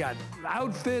jewelry, we got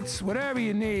outfits, whatever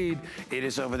you need. It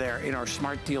is over there in our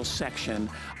smart deals section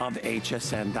of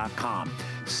hsn.com.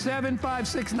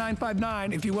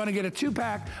 756-959 if you want to get a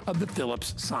 2-pack of the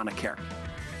Philips Sonicare.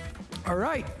 All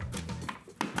right.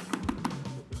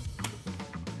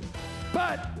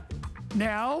 But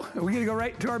now, we're going to go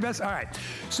right to our best. All right.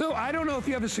 So I don't know if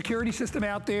you have a security system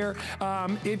out there.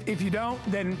 If you don't,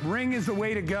 then Ring is the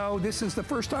way to go. This is the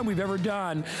first time we've ever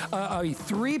done a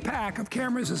 3-pack of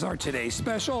cameras as our today's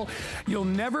special. You'll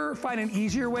never find an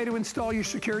easier way to install your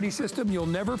security system. You'll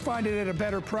never find it at a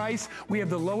better price. We have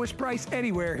the lowest price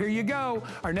anywhere. Here you go,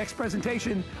 our next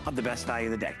presentation of the best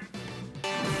value of the day.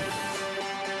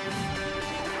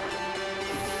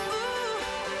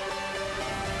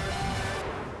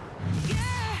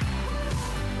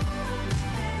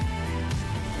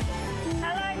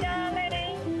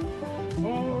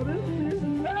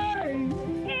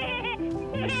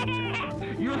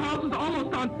 Your house is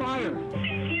almost on fire.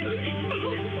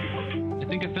 I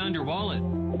think I found your wallet.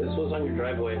 This was on your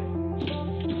driveway.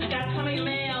 I got some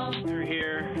mail. We're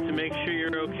here to make sure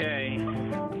you're okay.